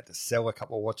doing, like I had to sell a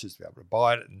couple of watches to be able to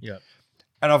buy it.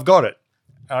 And I've got it.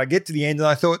 And I get to the end, and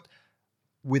I thought,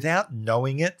 without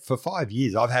knowing it, for 5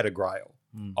 years, I've had a grail.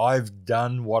 I've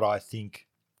done what I think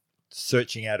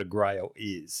searching out a grail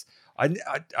is.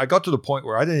 I got to the point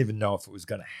where I didn't even know if it was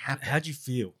going to happen. How'd you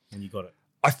feel when you got it?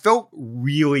 I felt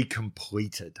really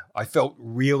completed. I felt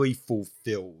really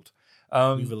fulfilled.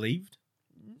 You relieved?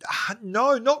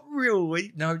 No, not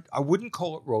really. No, I wouldn't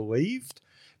call it relieved,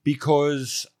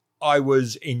 because I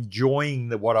was enjoying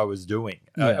what I was doing.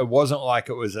 It wasn't like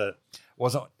it wasn't.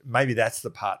 Maybe that's the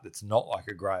part that's not like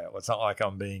a grail. It's not like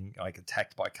I'm being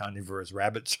attacked by carnivorous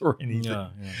rabbits or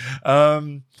anything.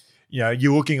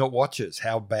 You're looking at watches.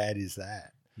 How bad is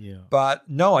that? Yeah. But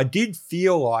no, I did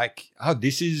feel like,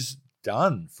 this is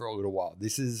done for a little while.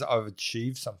 I've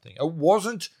achieved something. It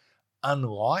wasn't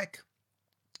unlike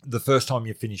the first time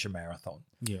you finish a marathon.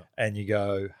 Yeah. And you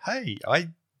go, hey,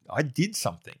 I did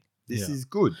something. This is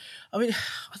good. I mean,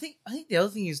 I think the other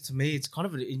thing is, to me, it's kind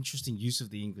of an interesting use of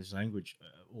the English language,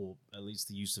 or at least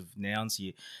the use of nouns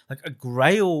here. Like a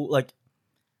grail,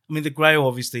 the grail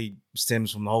obviously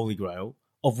stems from the Holy Grail,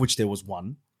 of which there was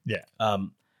one. Yeah.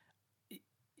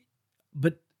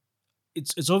 But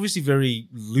it's obviously very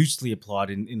loosely applied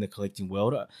in the collecting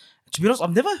world. To be honest,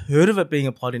 I've never heard of it being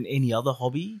applied in any other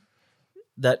hobby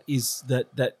that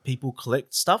people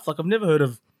collect stuff. Like, I've never heard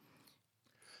of.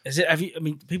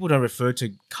 People don't refer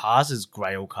to cars as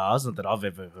grail cars, not that I've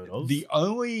ever heard of. The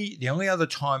only other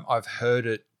time I've heard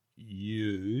it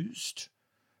used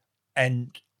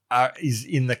and is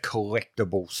in the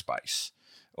collectible space,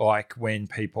 like when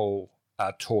people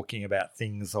are talking about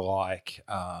things like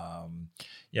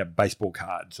baseball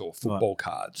cards or football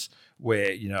cards,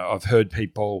 where I've heard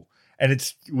people, and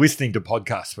it's listening to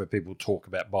podcasts where people talk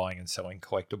about buying and selling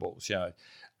collectibles.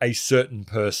 A certain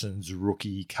person's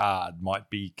rookie card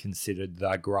might be considered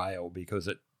the grail because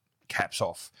it caps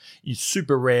off. It's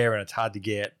super rare and it's hard to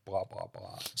get, blah, blah,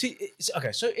 blah. See,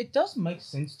 okay, so it does make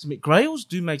sense to me. Grails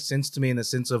do make sense to me in the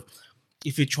sense of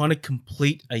if you're trying to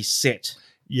complete a set.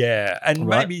 Yeah, and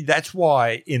maybe that's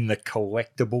why in the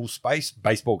collectible space,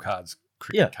 baseball cards,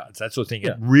 cricket cards, that sort of thing,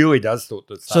 it really does start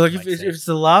to So like if it's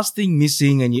the last thing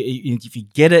missing and if you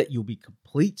get it, you'll be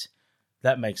complete,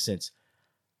 that makes sense.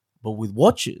 But with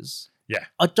watches,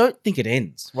 I don't think it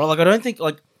ends. Right? Like, I don't think,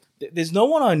 there's no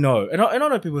one I know, and I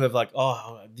know people that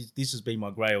have this has been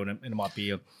my grail, and it might be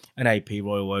an AP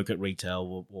Royal Oak at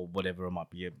retail or whatever, it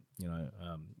might be a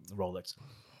Rolex.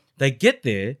 They get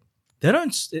there, they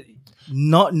don't.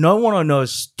 No one I know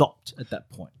has stopped at that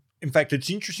point. In fact,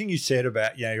 it's interesting you said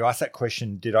about, you asked that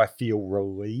question, did I feel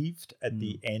relieved at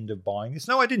the end of buying this?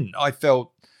 No, I didn't. I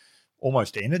felt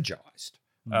almost energized.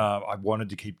 I wanted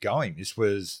to keep going. This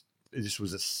was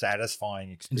a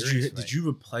satisfying experience. Did you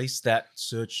replace that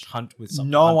search hunt with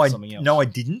something else? No, I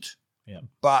didn't. Yeah.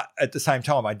 But at the same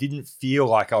time, I didn't feel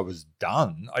like I was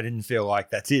done. I didn't feel like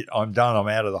that's it. I'm done. I'm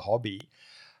out of the hobby.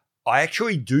 I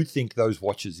actually do think those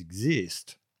watches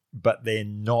exist, but they're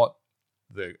not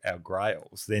our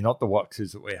grails. They're not the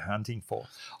watches that we're hunting for.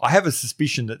 I have a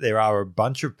suspicion that there are a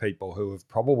bunch of people who have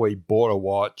probably bought a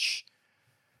watch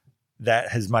that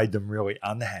has made them really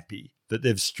unhappy, that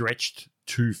they've stretched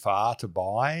too far to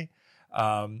buy,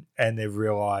 and they've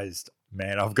realized,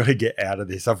 man, I've got to get out of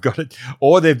this. I've got to,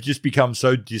 or they've just become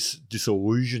so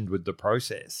disillusioned with the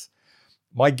process.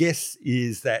 My guess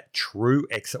is that true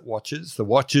exit watches, the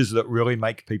watches that really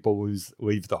make people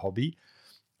leave the hobby,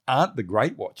 aren't the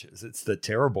great watches. It's the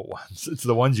terrible ones. It's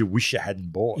the ones you wish you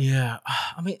hadn't bought. Yeah.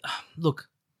 I mean, look,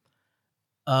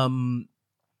 the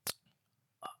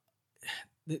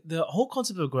whole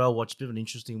concept of a grail watch is a bit of an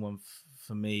interesting one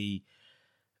for me,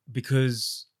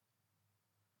 because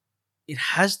it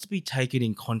has to be taken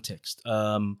in context.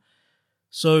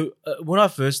 So when I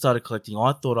first started collecting,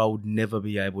 I thought I would never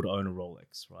be able to own a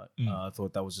Rolex, right? I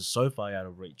thought that was just so far out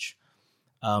of reach.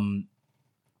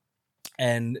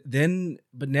 And then,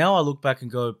 but now I look back and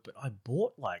go, but I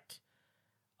bought like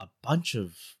a bunch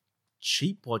of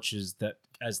cheap watches that,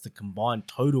 as the combined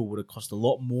total, would have cost a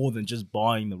lot more than just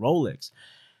buying the Rolex.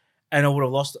 And I would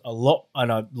have lost a lot,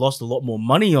 and I lost a lot more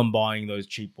money on buying those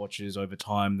cheap watches over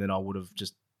time than I would have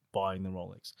just buying the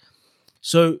Rolex.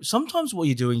 So sometimes what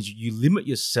you're doing is you limit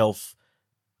yourself,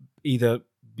 either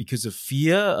because of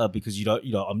fear, because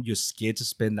you're scared to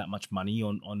spend that much money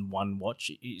on one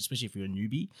watch, especially if you're a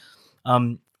newbie,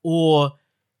 or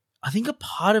I think a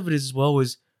part of it as well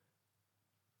is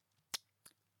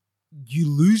you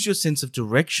lose your sense of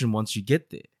direction once you get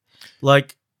there.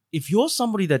 Like, if you're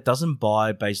somebody that doesn't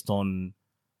buy based on,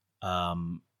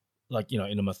 in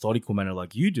a methodical manner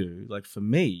like you do, like for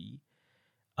me.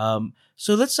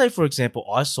 So let's say, for example,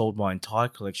 I sold my entire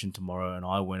collection tomorrow and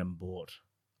I went and bought,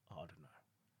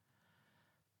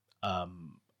 I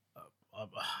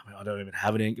don't even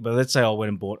have it, but let's say I went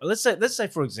and bought, let's say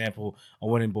for example, I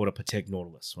went and bought a Patek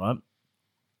Nautilus, right?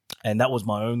 And that was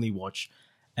my only watch.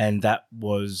 And that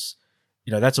was,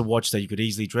 that's a watch that you could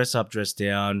easily dress up, dress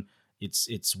down.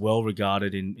 It's well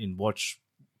regarded in watch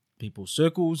people's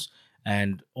circles.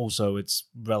 And also it's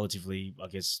relatively, I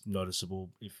guess, noticeable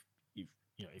if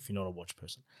you're not a watch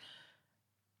person.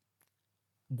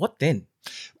 What then?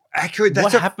 Actually,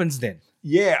 what happens then?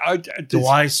 Yeah. Do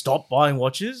I stop buying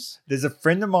watches? There's a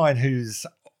friend of mine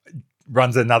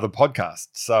runs another podcast.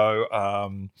 So,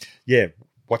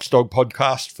 Watchdog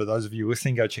Podcast. For those of you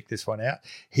listening, go check this one out.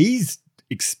 He's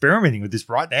experimenting with this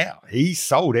right now. He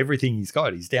sold everything he's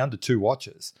got. He's down to 2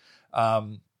 watches.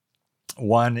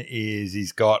 One is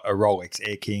he's got a Rolex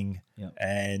Air King,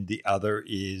 and the other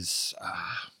is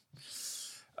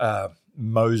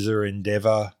Moser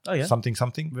Endeavor, something.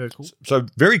 Very cool. So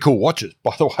very cool watches,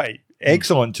 by the way.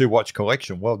 Excellent 2-watch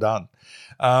collection. Well done.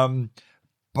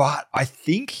 But I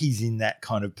think he's in that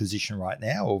kind of position right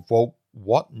now of, well,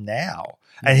 what now?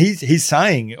 And he's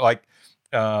saying, like,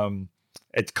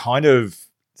 it's kind of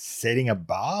setting a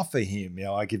bar for him.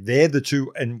 Like, if they're the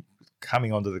two, and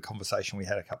coming onto the conversation we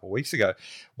had a couple of weeks ago,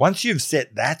 once you've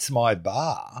set that's my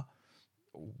bar,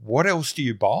 what else do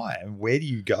you buy and where do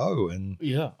you go? And I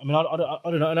mean, I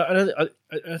don't know. And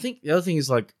I think the other thing is,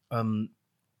 like,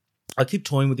 I keep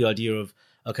toying with the idea of,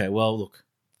 okay, well, look,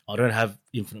 I don't have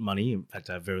infinite money. In fact,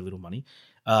 I have very little money.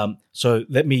 So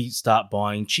let me start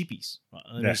buying cheapies. Right?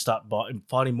 Let me start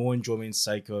finding more enjoyment in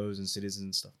Seikos and Citizens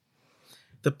and stuff.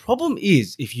 The problem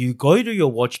is, if you go to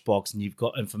your watch box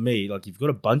and for me, like, you've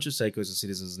got a bunch of Seikos and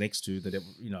Citizens next to that, a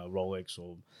Rolex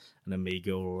or an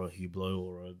Omega or a Hublot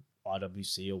or a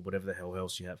IWC or whatever the hell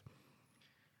else you have,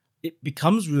 it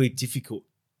becomes really difficult,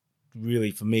 really,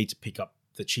 for me to pick up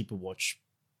the cheaper watch,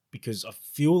 because I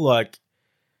feel like,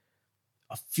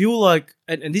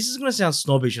 and this is going to sound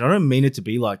snobbish, and I don't mean it to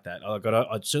be like that. Like,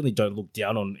 I certainly don't look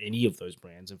down on any of those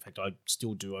brands. In fact, I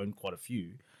still do own quite a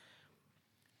few.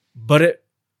 But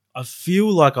I feel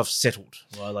like I've settled.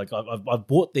 Right? Like, I've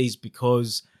bought these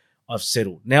because I've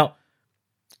settled. Now,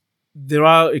 there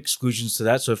are exclusions to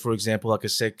that. So, for example, like a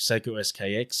Seiko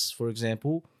SKX, for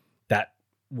example, that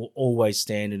will always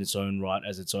stand in its own right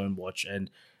as its own watch, and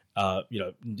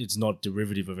it's not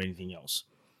derivative of anything else.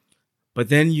 But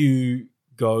then you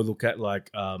go look at,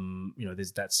 like,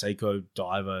 there's that Seiko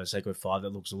Diver, Seiko 5,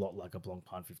 that looks a lot like a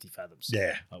Blancpain 50 Fathoms,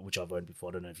 which I've owned before.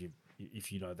 I don't know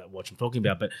if you know that watch I'm talking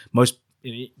about, but most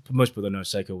people that know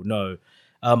Seiko will know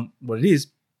what it is.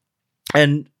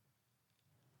 And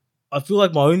I feel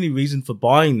like my only reason for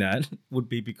buying that would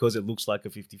be because it looks like a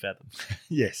 50 Fathoms.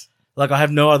 Yes. Like, I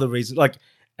have no other reason. Like,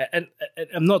 and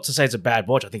I'm not to say it's a bad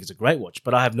watch. I think it's a great watch,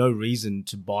 but I have no reason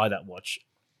to buy that watch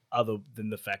other than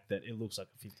the fact that it looks like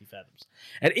a 50 Fathoms.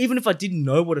 And even if I didn't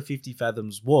know what a 50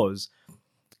 Fathoms was,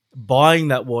 buying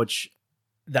that watch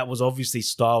that was obviously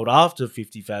styled after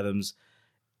 50 Fathoms,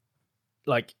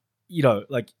 like,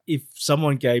 if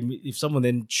someone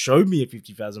then showed me a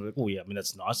 50 Fathoms, I'm like, oh yeah, I mean,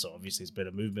 that's nicer. Obviously, it's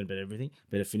better movement, better everything,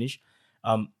 better finish.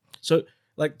 So,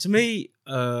 like, to me,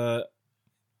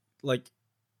 like,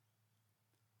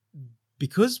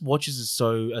 because watches is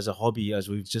so, as a hobby, as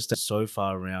we've just so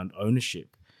far around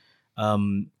ownership, I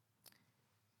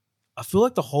feel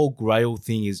like the whole grail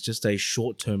thing is just a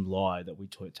short-term lie that we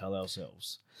tell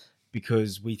ourselves,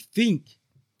 because we think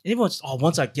everyone's,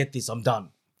 once I get this, I'm done.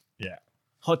 Yeah.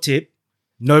 Hot tip: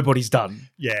 nobody's done.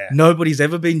 Yeah. Nobody's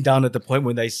ever been done at the point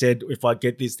when they said, "If I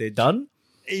get this, they're done."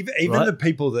 Even right? the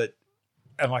people that,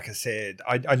 and like I said,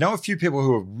 I know a few people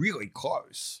who are really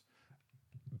close,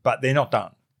 but they're not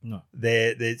done. No.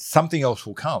 There's something else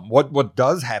will come. What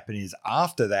does happen is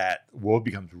after that, the world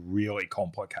becomes really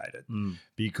complicated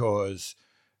because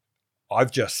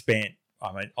I've just spent,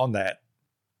 on that,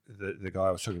 the guy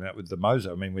I was talking about with the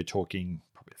Moser, we're talking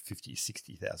probably a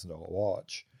 $50,000-$60,000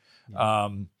 watch. Yeah.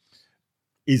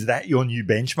 Is that your new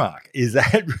benchmark? Is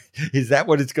that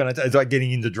what it's going to take? It's like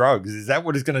getting into drugs. Is that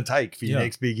what it's going to take for your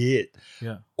next big hit?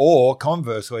 Yeah. Or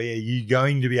conversely, are you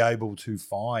going to be able to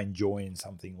find joy in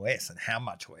something less, and how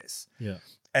much less? Yeah.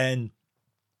 And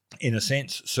in a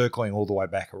sense, circling all the way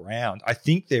back around, I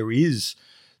think there is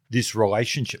this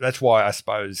relationship. That's why I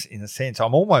suppose, in a sense,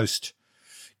 I'm almost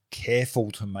careful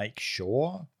to make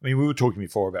sure. We were talking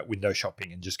before about window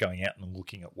shopping and just going out and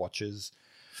looking at watches.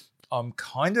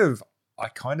 I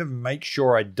kind of make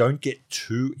sure I don't get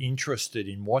too interested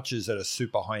in watches that are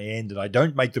super high end, and I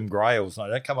don't make them grails, and I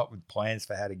don't come up with plans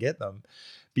for how to get them,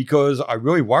 because I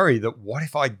really worry that what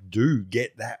if I do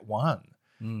get that one?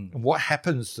 And what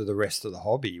happens to the rest of the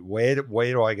hobby? Where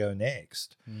do I go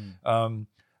next?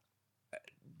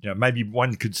 Maybe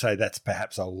one could say that's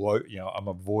perhaps a low, I'm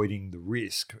avoiding the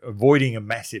risk, avoiding a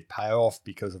massive payoff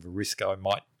because of a risk I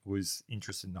was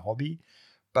interested in the hobby.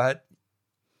 But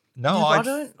no,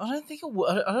 yeah, I don't think it would.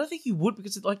 I don't think you would,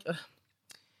 because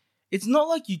it's not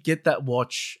like you get that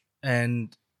watch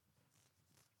and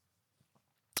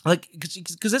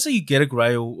because let's say you get a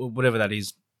grail or whatever that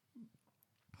is,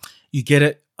 you get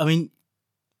it.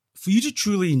 For you to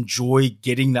truly enjoy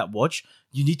getting that watch,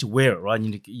 you need to wear it, right? You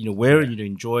need to wear it, you need to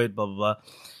enjoy it, blah blah blah.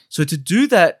 So to do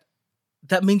that,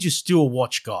 that means you're still a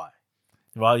watch guy,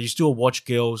 right? You're still a watch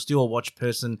girl, still a watch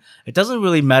person. It doesn't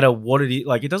really matter what it is.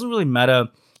 It doesn't really matter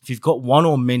if you've got one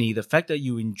or many. The fact that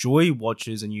you enjoy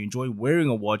watches and you enjoy wearing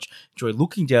a watch, enjoy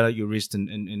looking down at your wrist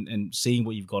and seeing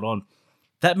what you've got on,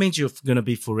 that means you're going to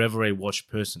be forever a watch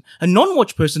person. A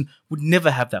non-watch person would never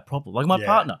have that problem. Like my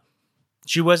partner,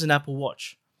 she wears an Apple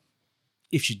Watch.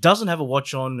 If she doesn't have a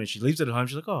watch on and she leaves it at home,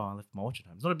 she's like, I left my watch at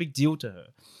home. It's not a big deal to her.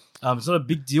 It's not a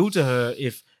big deal to her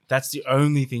if that's the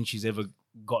only thing she's ever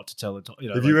got to tell her.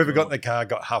 Have you ever got in the car,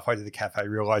 got halfway to the cafe,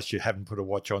 realised you haven't put a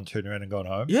watch on, turned around and gone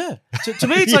home? Yeah. To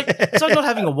me, it's it's like not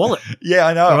having a wallet. Yeah,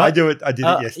 I know. Right? I did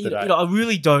it yesterday. I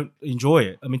really don't enjoy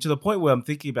it. To the point where I'm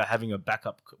thinking about having a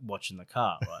backup watch in the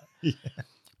car, right? Yeah.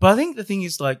 But I think the thing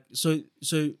is so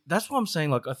that's what I'm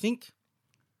saying.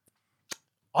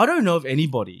 I don't know of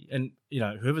anybody, and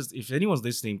if anyone's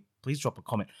listening, please drop a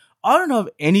comment. I don't know of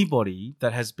anybody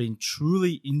that has been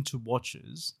truly into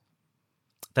watches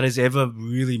that has ever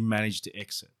really managed to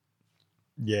exit.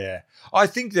 Yeah. I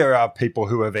think there are people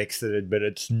who have exited, but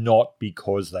it's not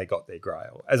because they got their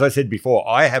grail. As I said before,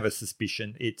 I have a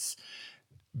suspicion it's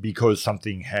because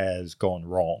something has gone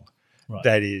wrong. Right.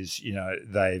 That is,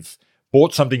 they've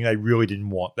bought something they really didn't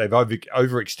want. They've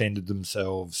overextended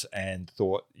themselves and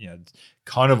thought,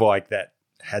 kind of like that,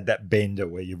 had that bender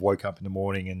where you woke up in the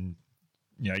morning and,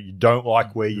 you don't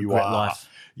like where you are. Life.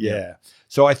 Yeah.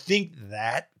 So I think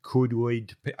that could lead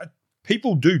to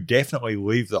people do definitely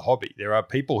leave the hobby. There are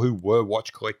people who were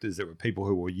watch collectors. There were people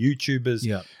who were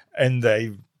YouTubers, and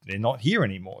they're not here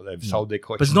anymore. They've sold their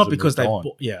collections. But it's not because they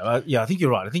bought. I think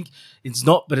you're right. I think it's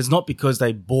not, but it's not because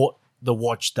they bought the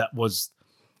watch that was,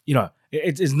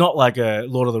 it's not like a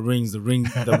Lord of the Rings,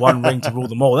 the one ring to rule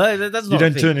them all. That's not. You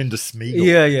don't turn into Smeagol.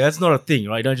 Yeah, that's not a thing,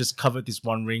 right? You don't just covet this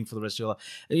one ring for the rest of your life.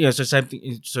 So same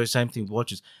thing. So same thing with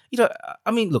watches.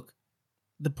 Look,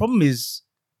 the problem is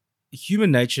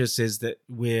human nature says that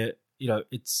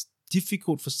it's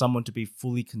difficult for someone to be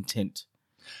fully content.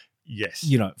 Yes.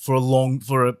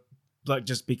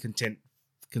 Just be content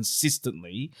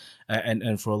consistently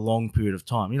and for a long period of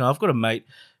time. I've got a mate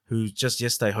who just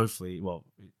yesterday, hopefully,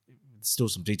 still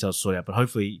some details to sort out, but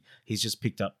hopefully he's just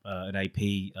picked up an AP,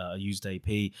 a used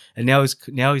AP, and now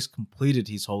he's completed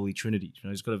his holy trinity.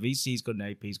 He's got a VC, he's got an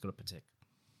AP, he's got a Patek.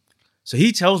 So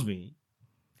he tells me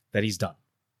that he's done.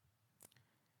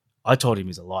 I told him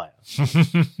he's a liar,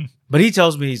 but he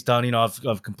tells me he's done.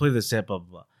 I've completed the set, blah blah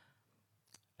blah,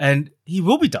 and he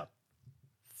will be done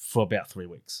for about 3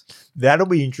 weeks. That'll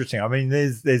be interesting.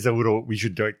 There's a little. We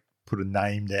should put a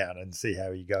name down and see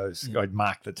how he goes. I'd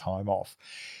mark the time off.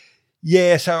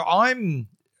 Yeah, so I'm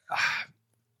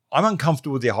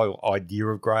uncomfortable with the whole idea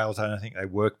of grails. I don't think they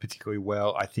work particularly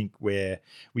well. I think where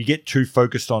we get too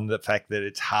focused on the fact that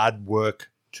it's hard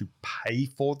work to pay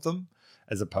for them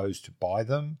as opposed to buy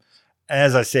them. And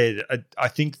as I said, I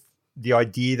think the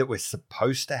idea that we're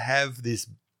supposed to have this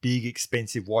big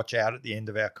expensive watch out at the end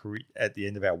of our career, at the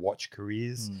end of our watch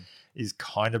careers, is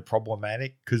kind of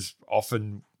problematic, because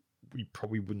often we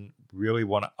probably wouldn't really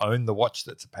want to own the watch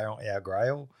that's apparently our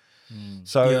grail.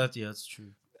 So yeah, that's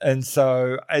true. And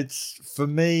so it's, for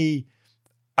me,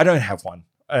 I don't have one,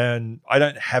 and I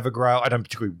don't have a grail. I don't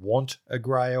particularly want a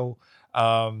grail.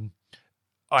 I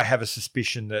have a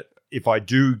suspicion that if I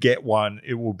do get one,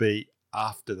 it will be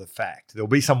after the fact. There'll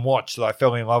be some watch that I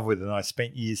fell in love with and I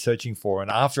spent years searching for,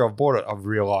 and after I've bought it, I've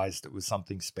realized it was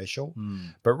something special.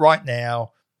 But right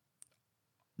now,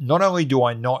 not only do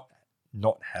I not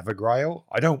have a grail,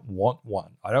 I don't want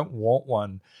one. I don't want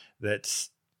one that's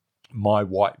my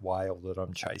white whale that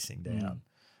I'm chasing down.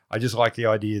 I just like the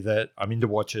idea that I'm into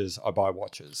watches, I buy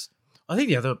watches. I think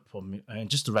the other problem, and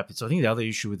just to wrap it, so I think the other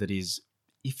issue with it is,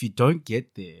 if you don't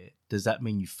get there, does that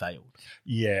mean you failed?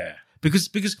 Yeah. Because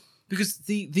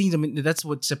the things, I mean, that's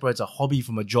what separates a hobby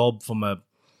from a job, from a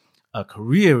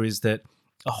career, is that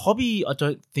a hobby, I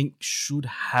don't think, should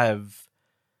have,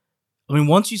 I mean,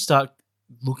 once you start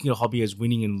looking at a hobby as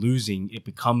winning and losing, it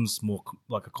becomes more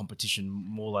like a competition,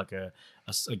 more like a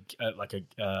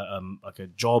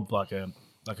job, like a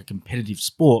competitive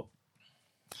sport.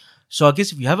 So I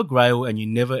guess if you have a grail and you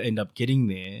never end up getting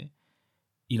there,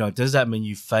 does that mean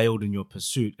you failed in your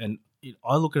pursuit? And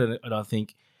I look at it and I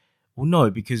think, well, no,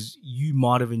 because you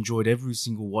might have enjoyed every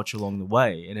single watch along the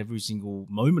way and every single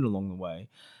moment along the way,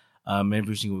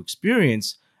 every single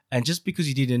experience. And just because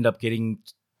you did end up getting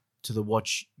to the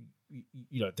watch,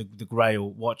 the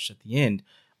grail watch at the end,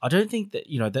 I don't think that,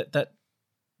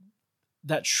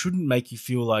 that shouldn't make you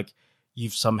feel like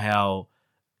you've somehow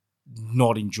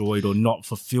not enjoyed or not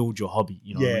fulfilled your hobby.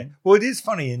 Yeah. What I mean? Well, it is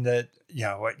funny in that,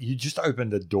 you just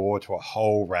opened the door to a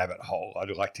whole rabbit hole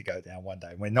I'd like to go down one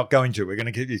day. We're not going to. We're going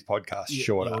to keep this podcast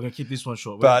shorter. Yeah, we're going to keep this one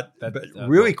short. But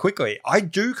really quickly, I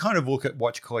do kind of look at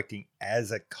watch collecting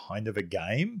as a kind of a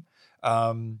game.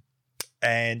 But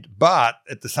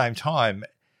at the same time,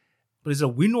 but is it a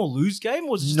win or lose game,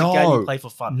 or is it just a game you play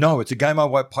for fun? No, it's a game I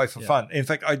won't play for fun. In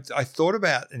fact, I thought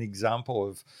about an example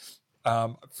of,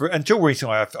 until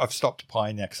recently, I've stopped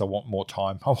playing now because I want more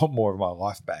time. I want more of my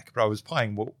life back. But I was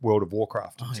playing World of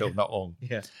Warcraft until not long.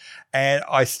 Yeah. And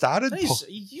I started...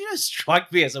 You don't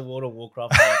strike me as a World of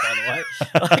Warcraft player, by the way.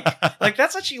 Like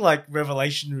that's actually like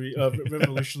revolutionary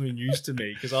news to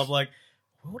me, because I'm like,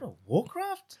 World of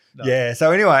Warcraft? No. Yeah.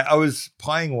 So anyway, I was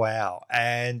playing WoW,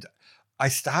 and I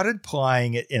started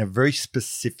playing it in a very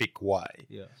specific way.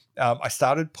 Yeah. I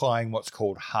started playing what's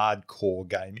called hardcore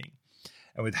gaming.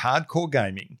 And with hardcore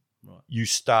gaming, you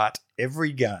start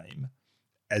every game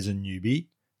as a newbie,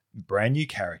 brand new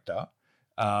character.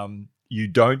 There's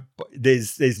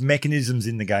mechanisms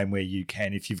in the game where you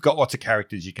can, if you've got lots of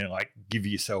characters, you can like give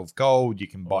yourself gold, you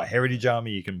can buy heritage armor,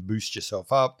 you can boost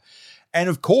yourself up. And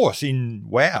of course, in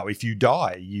WoW, if you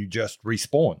die, you just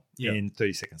respawn in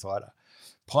 30 seconds later.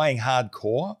 Playing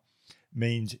hardcore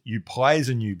means you play as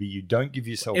a newbie. You don't give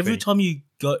yourself every time you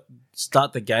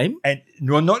start the game, and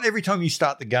well, not every time you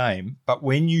start the game, but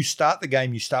when you start the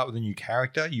game, you start with a new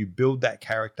character. You build that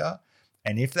character,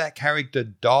 and if that character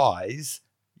dies,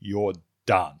 you're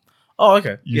done. Oh,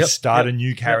 okay. You start a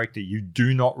new character. You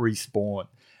do not respawn,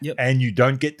 and you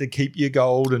don't get to keep your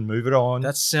gold and move it on.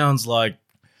 That sounds like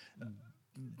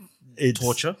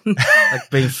torture, like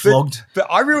being flogged. But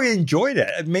I really enjoyed it.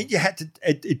 It meant you had to.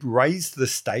 It raised the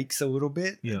stakes a little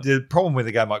bit. Yeah. The problem with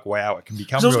a game like WoW, it can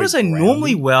become. I was going to say,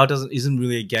 normally WoW isn't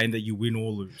really a game that you win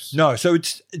or lose. No, so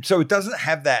it doesn't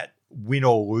have that win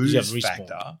or lose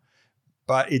factor,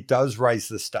 but it does raise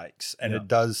the stakes, and it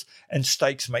does, and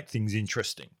stakes make things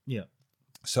interesting. Yeah.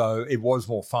 So it was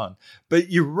more fun. But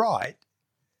you're right.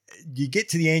 You get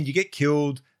to the end, you get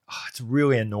killed. Oh, it's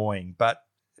really annoying, but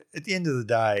at the end of the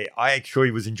day, I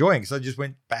actually was enjoying it, because I just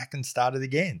went back and started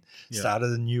again,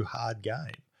 started a new hard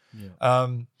game. Yeah.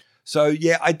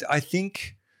 I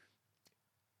think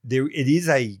it is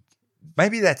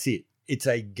maybe that's it. It's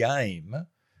a game,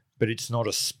 but it's not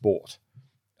a sport.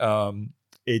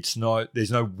 There's no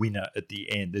winner at the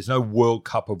end. There's no World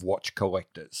Cup of watch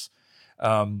collectors.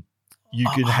 You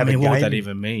can have a game. What would that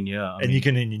even mean? Yeah. You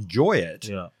can enjoy it.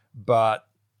 Yeah. But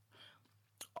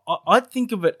I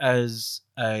think of it as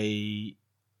a.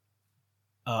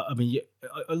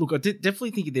 Look, I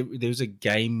definitely think there's a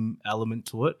game element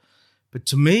to it, but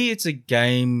to me, it's a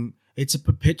game. It's a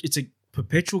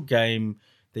perpetual game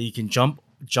that you can jump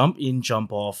in,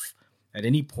 jump off, at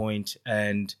any point,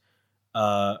 and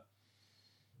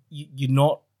you're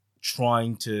not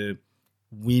trying to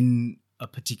win a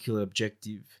particular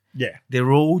objective. Yeah.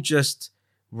 They're all just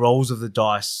rolls of the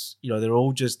dice. They're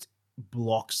all just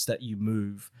blocks that you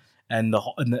move, and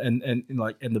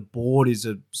the board is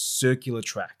a circular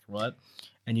track, right?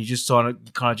 And you just kind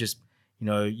of just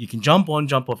you can jump on,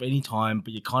 jump off any time,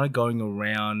 but you're kind of going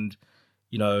around,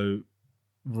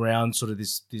 round sort of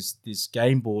this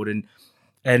game board,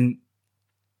 and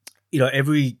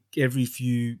every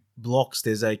few blocks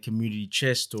there's a community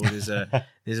chest, or there's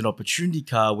an opportunity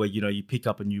card where you pick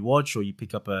up a new watch, or you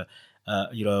pick up a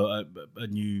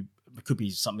new, it could be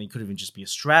something, it could even just be a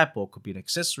strap, or it could be an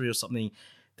accessory or something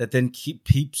that then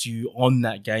keeps you on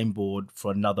that game board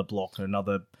for another block and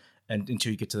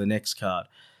until you get to the next card.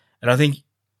 And I think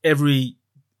every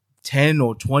 10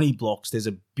 or 20 blocks there's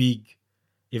a big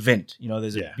event.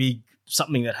 There's a big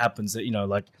something that happens that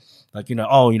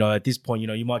at this point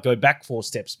you might go back 4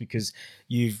 steps because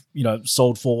you've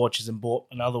sold 4 watches and bought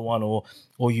another one, or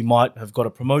you might have got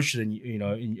a promotion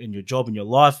in your job, in your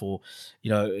life, or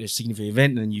a significant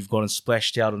event, and then you've gone and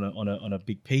splashed out on a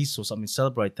big piece or something to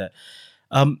celebrate that.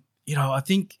 I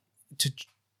think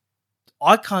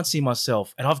I can't see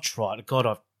myself, and I've tried. God,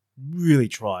 I've really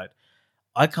tried.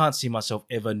 I can't see myself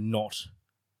ever not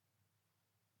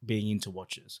being into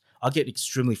watches. I get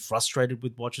extremely frustrated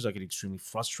with watches. I get extremely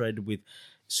frustrated with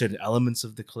certain elements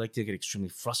of the collector. I get extremely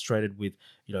frustrated with,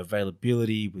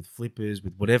 availability, with flippers,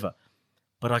 with whatever.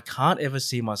 But I can't ever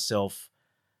see myself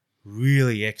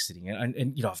really exiting.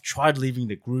 And I've tried leaving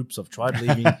the groups. I've tried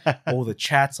leaving all the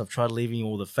chats. I've tried leaving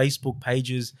all the Facebook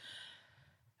pages.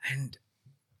 And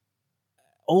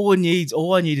all I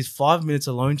need is 5 minutes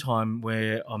alone time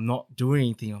where I'm not doing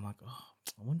anything. I'm like,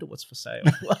 I wonder what's for sale.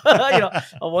 I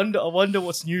wonder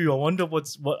what's new. I wonder what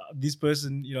this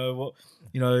person, or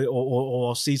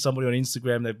I'll see somebody on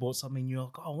Instagram, they bought something new.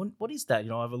 Like, what is that?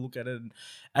 I have a look at it,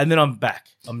 and then I'm back.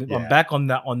 I'm back on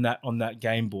that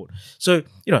game board. So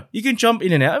you can jump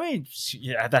in and out. I mean,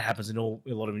 that happens in a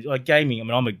lot of like gaming. I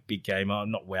mean, I'm a big gamer.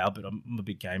 I'm not WoW, but I'm a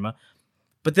big gamer.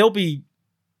 But there'll be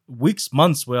weeks,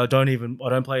 months where I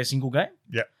don't play a single game.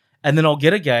 Yeah. And then I'll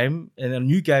get a game, and then a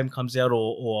new game comes out,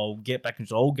 or I'll get back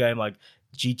into an old game like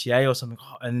GTA or something,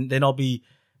 and then I'll be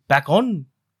back on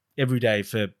every day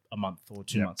for a month or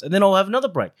 2 months, and then I'll have another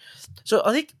break. So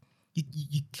I think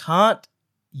you can't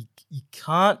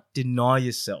deny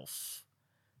yourself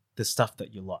the stuff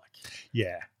that you like.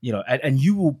 Yeah. And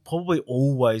you will probably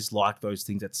always like those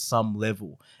things at some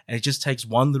level, and it just takes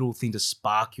one little thing to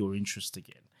spark your interest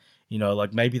again.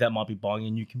 Like maybe that might be buying a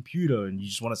new computer and you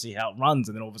just want to see how it runs,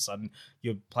 and then all of a sudden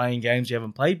you're playing games you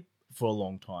haven't played for a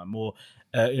long time, or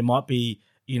it might be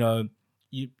you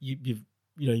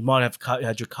might have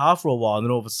had your car for a while, and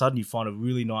then all of a sudden you find a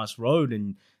really nice road,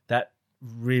 and that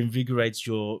reinvigorates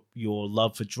your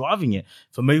love for driving it.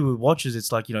 For me with watches,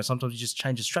 it's like sometimes you just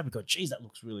change the strap, you go, geez, that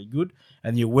looks really good,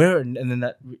 and you wear it, and then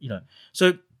that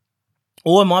so,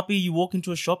 or it might be you walk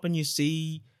into a shop and you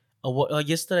see. Like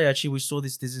yesterday, actually, we saw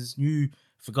this. There's this new.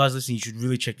 For guys listening, you should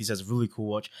really check this out. It's a really cool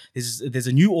watch. There's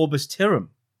a new Orbis Terum.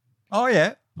 Oh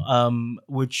yeah.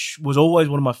 Which was always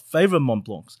one of my favorite Mont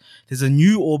Blancs. There's a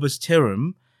new Orbis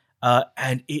Terum,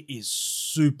 and it is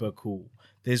super cool.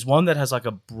 There's one that has like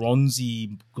a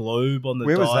bronzy globe on the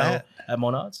Where dial was that? At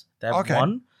Monards. They have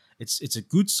one. It's a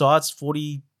good size,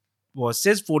 40. Well, it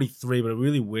says 43, but it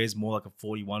really wears more like a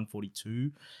 41,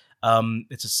 42.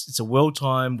 It's a well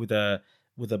time with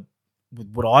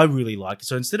what I really like.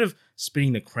 So instead of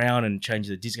spinning the crown and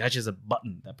changing the disc, it actually has a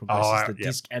button that progresses the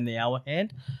disc and the hour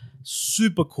hand.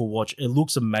 Super cool watch. It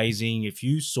looks amazing. If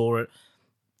you saw it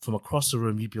from across the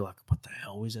room, you'd be like, what the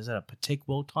hell is that? Is that a Patek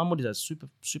World Time? What is that? Super,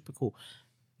 super cool.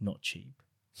 Not cheap.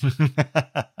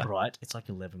 Right? It's like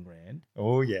 11 grand.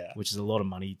 Oh, yeah. Which is a lot of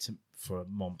money for a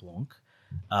Mont Blanc.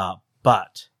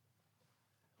 But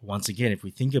once again, if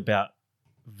we think about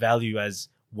value as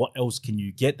what else can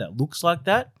you get that looks like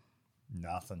that?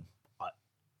 Nothing.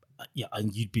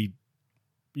 And you'd be.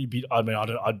 I mean,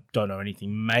 I don't know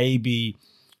anything. Maybe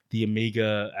the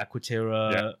Omega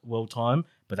Aquaterra World Time,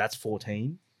 but that's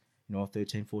 14.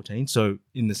 13, 14. So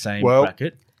in the same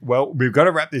bracket. Well, we've got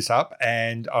to wrap this up,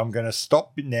 and I'm going to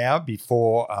stop now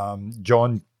before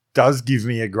John does give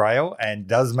me a grail and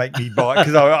does make me buy,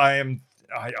 because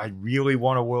I really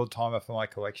want a World Timer for my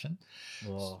collection.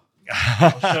 Oh.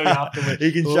 I'll show you afterwards.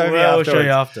 You can show me afterwards. I'll show you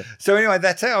after. So anyway,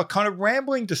 that's our kind of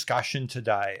rambling discussion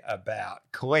today about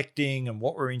collecting and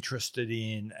what we're interested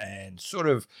in, and sort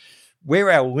of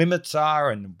where our limits are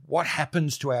and what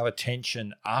happens to our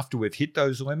attention after we've hit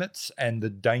those limits, and the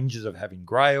dangers of having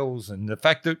grails, and the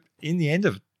fact that in the end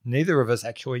of neither of us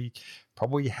actually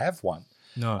probably have one.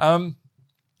 No.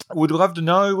 Would love to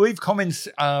know. Leave comments.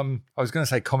 I was going to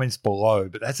say comments below,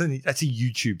 but that's a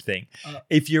YouTube thing.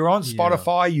 If you're on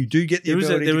Spotify, you do get the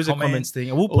ability there to is comment. a comments thing,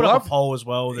 and we'll put up a poll as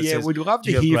well. That says, we'd love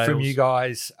do to you hear have from grails? you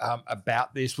guys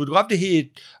about this. We'd love to hear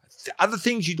other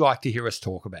things you'd like to hear us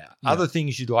talk about. Other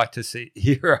things you'd like to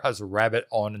hear us rabbit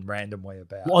on and randomly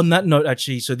about. Well, on that note,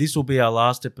 actually, so this will be our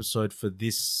last episode for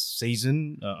this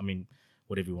season. I mean,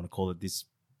 whatever you want to call it.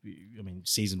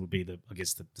 Season would be the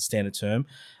standard term.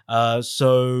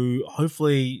 So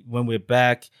hopefully when we're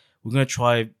back, we're going to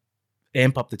try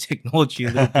amp up the technology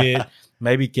a little bit,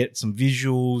 maybe get some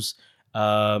visuals,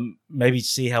 maybe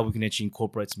see how we can actually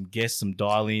incorporate some guests, some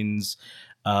dial-ins,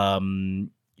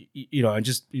 and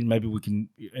just maybe we can,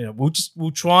 we'll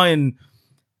try and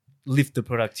lift the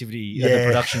productivity, the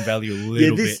production value a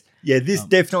little bit. This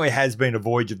definitely has been a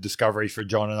voyage of discovery for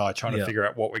John and I, trying to figure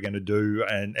out what we're going to do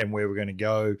and where we're going to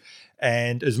go.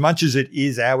 And as much as it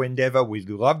is our endeavor, we'd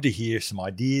love to hear some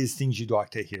ideas, things you'd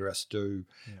like to hear us do.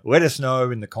 Yeah. Let us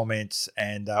know in the comments,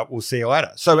 and we'll see you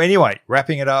later. So anyway,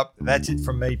 wrapping it up, that's it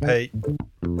from me, Pete.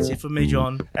 That's it from me,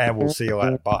 John. And we'll see you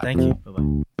later. Bye. Thank you.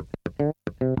 Bye-bye.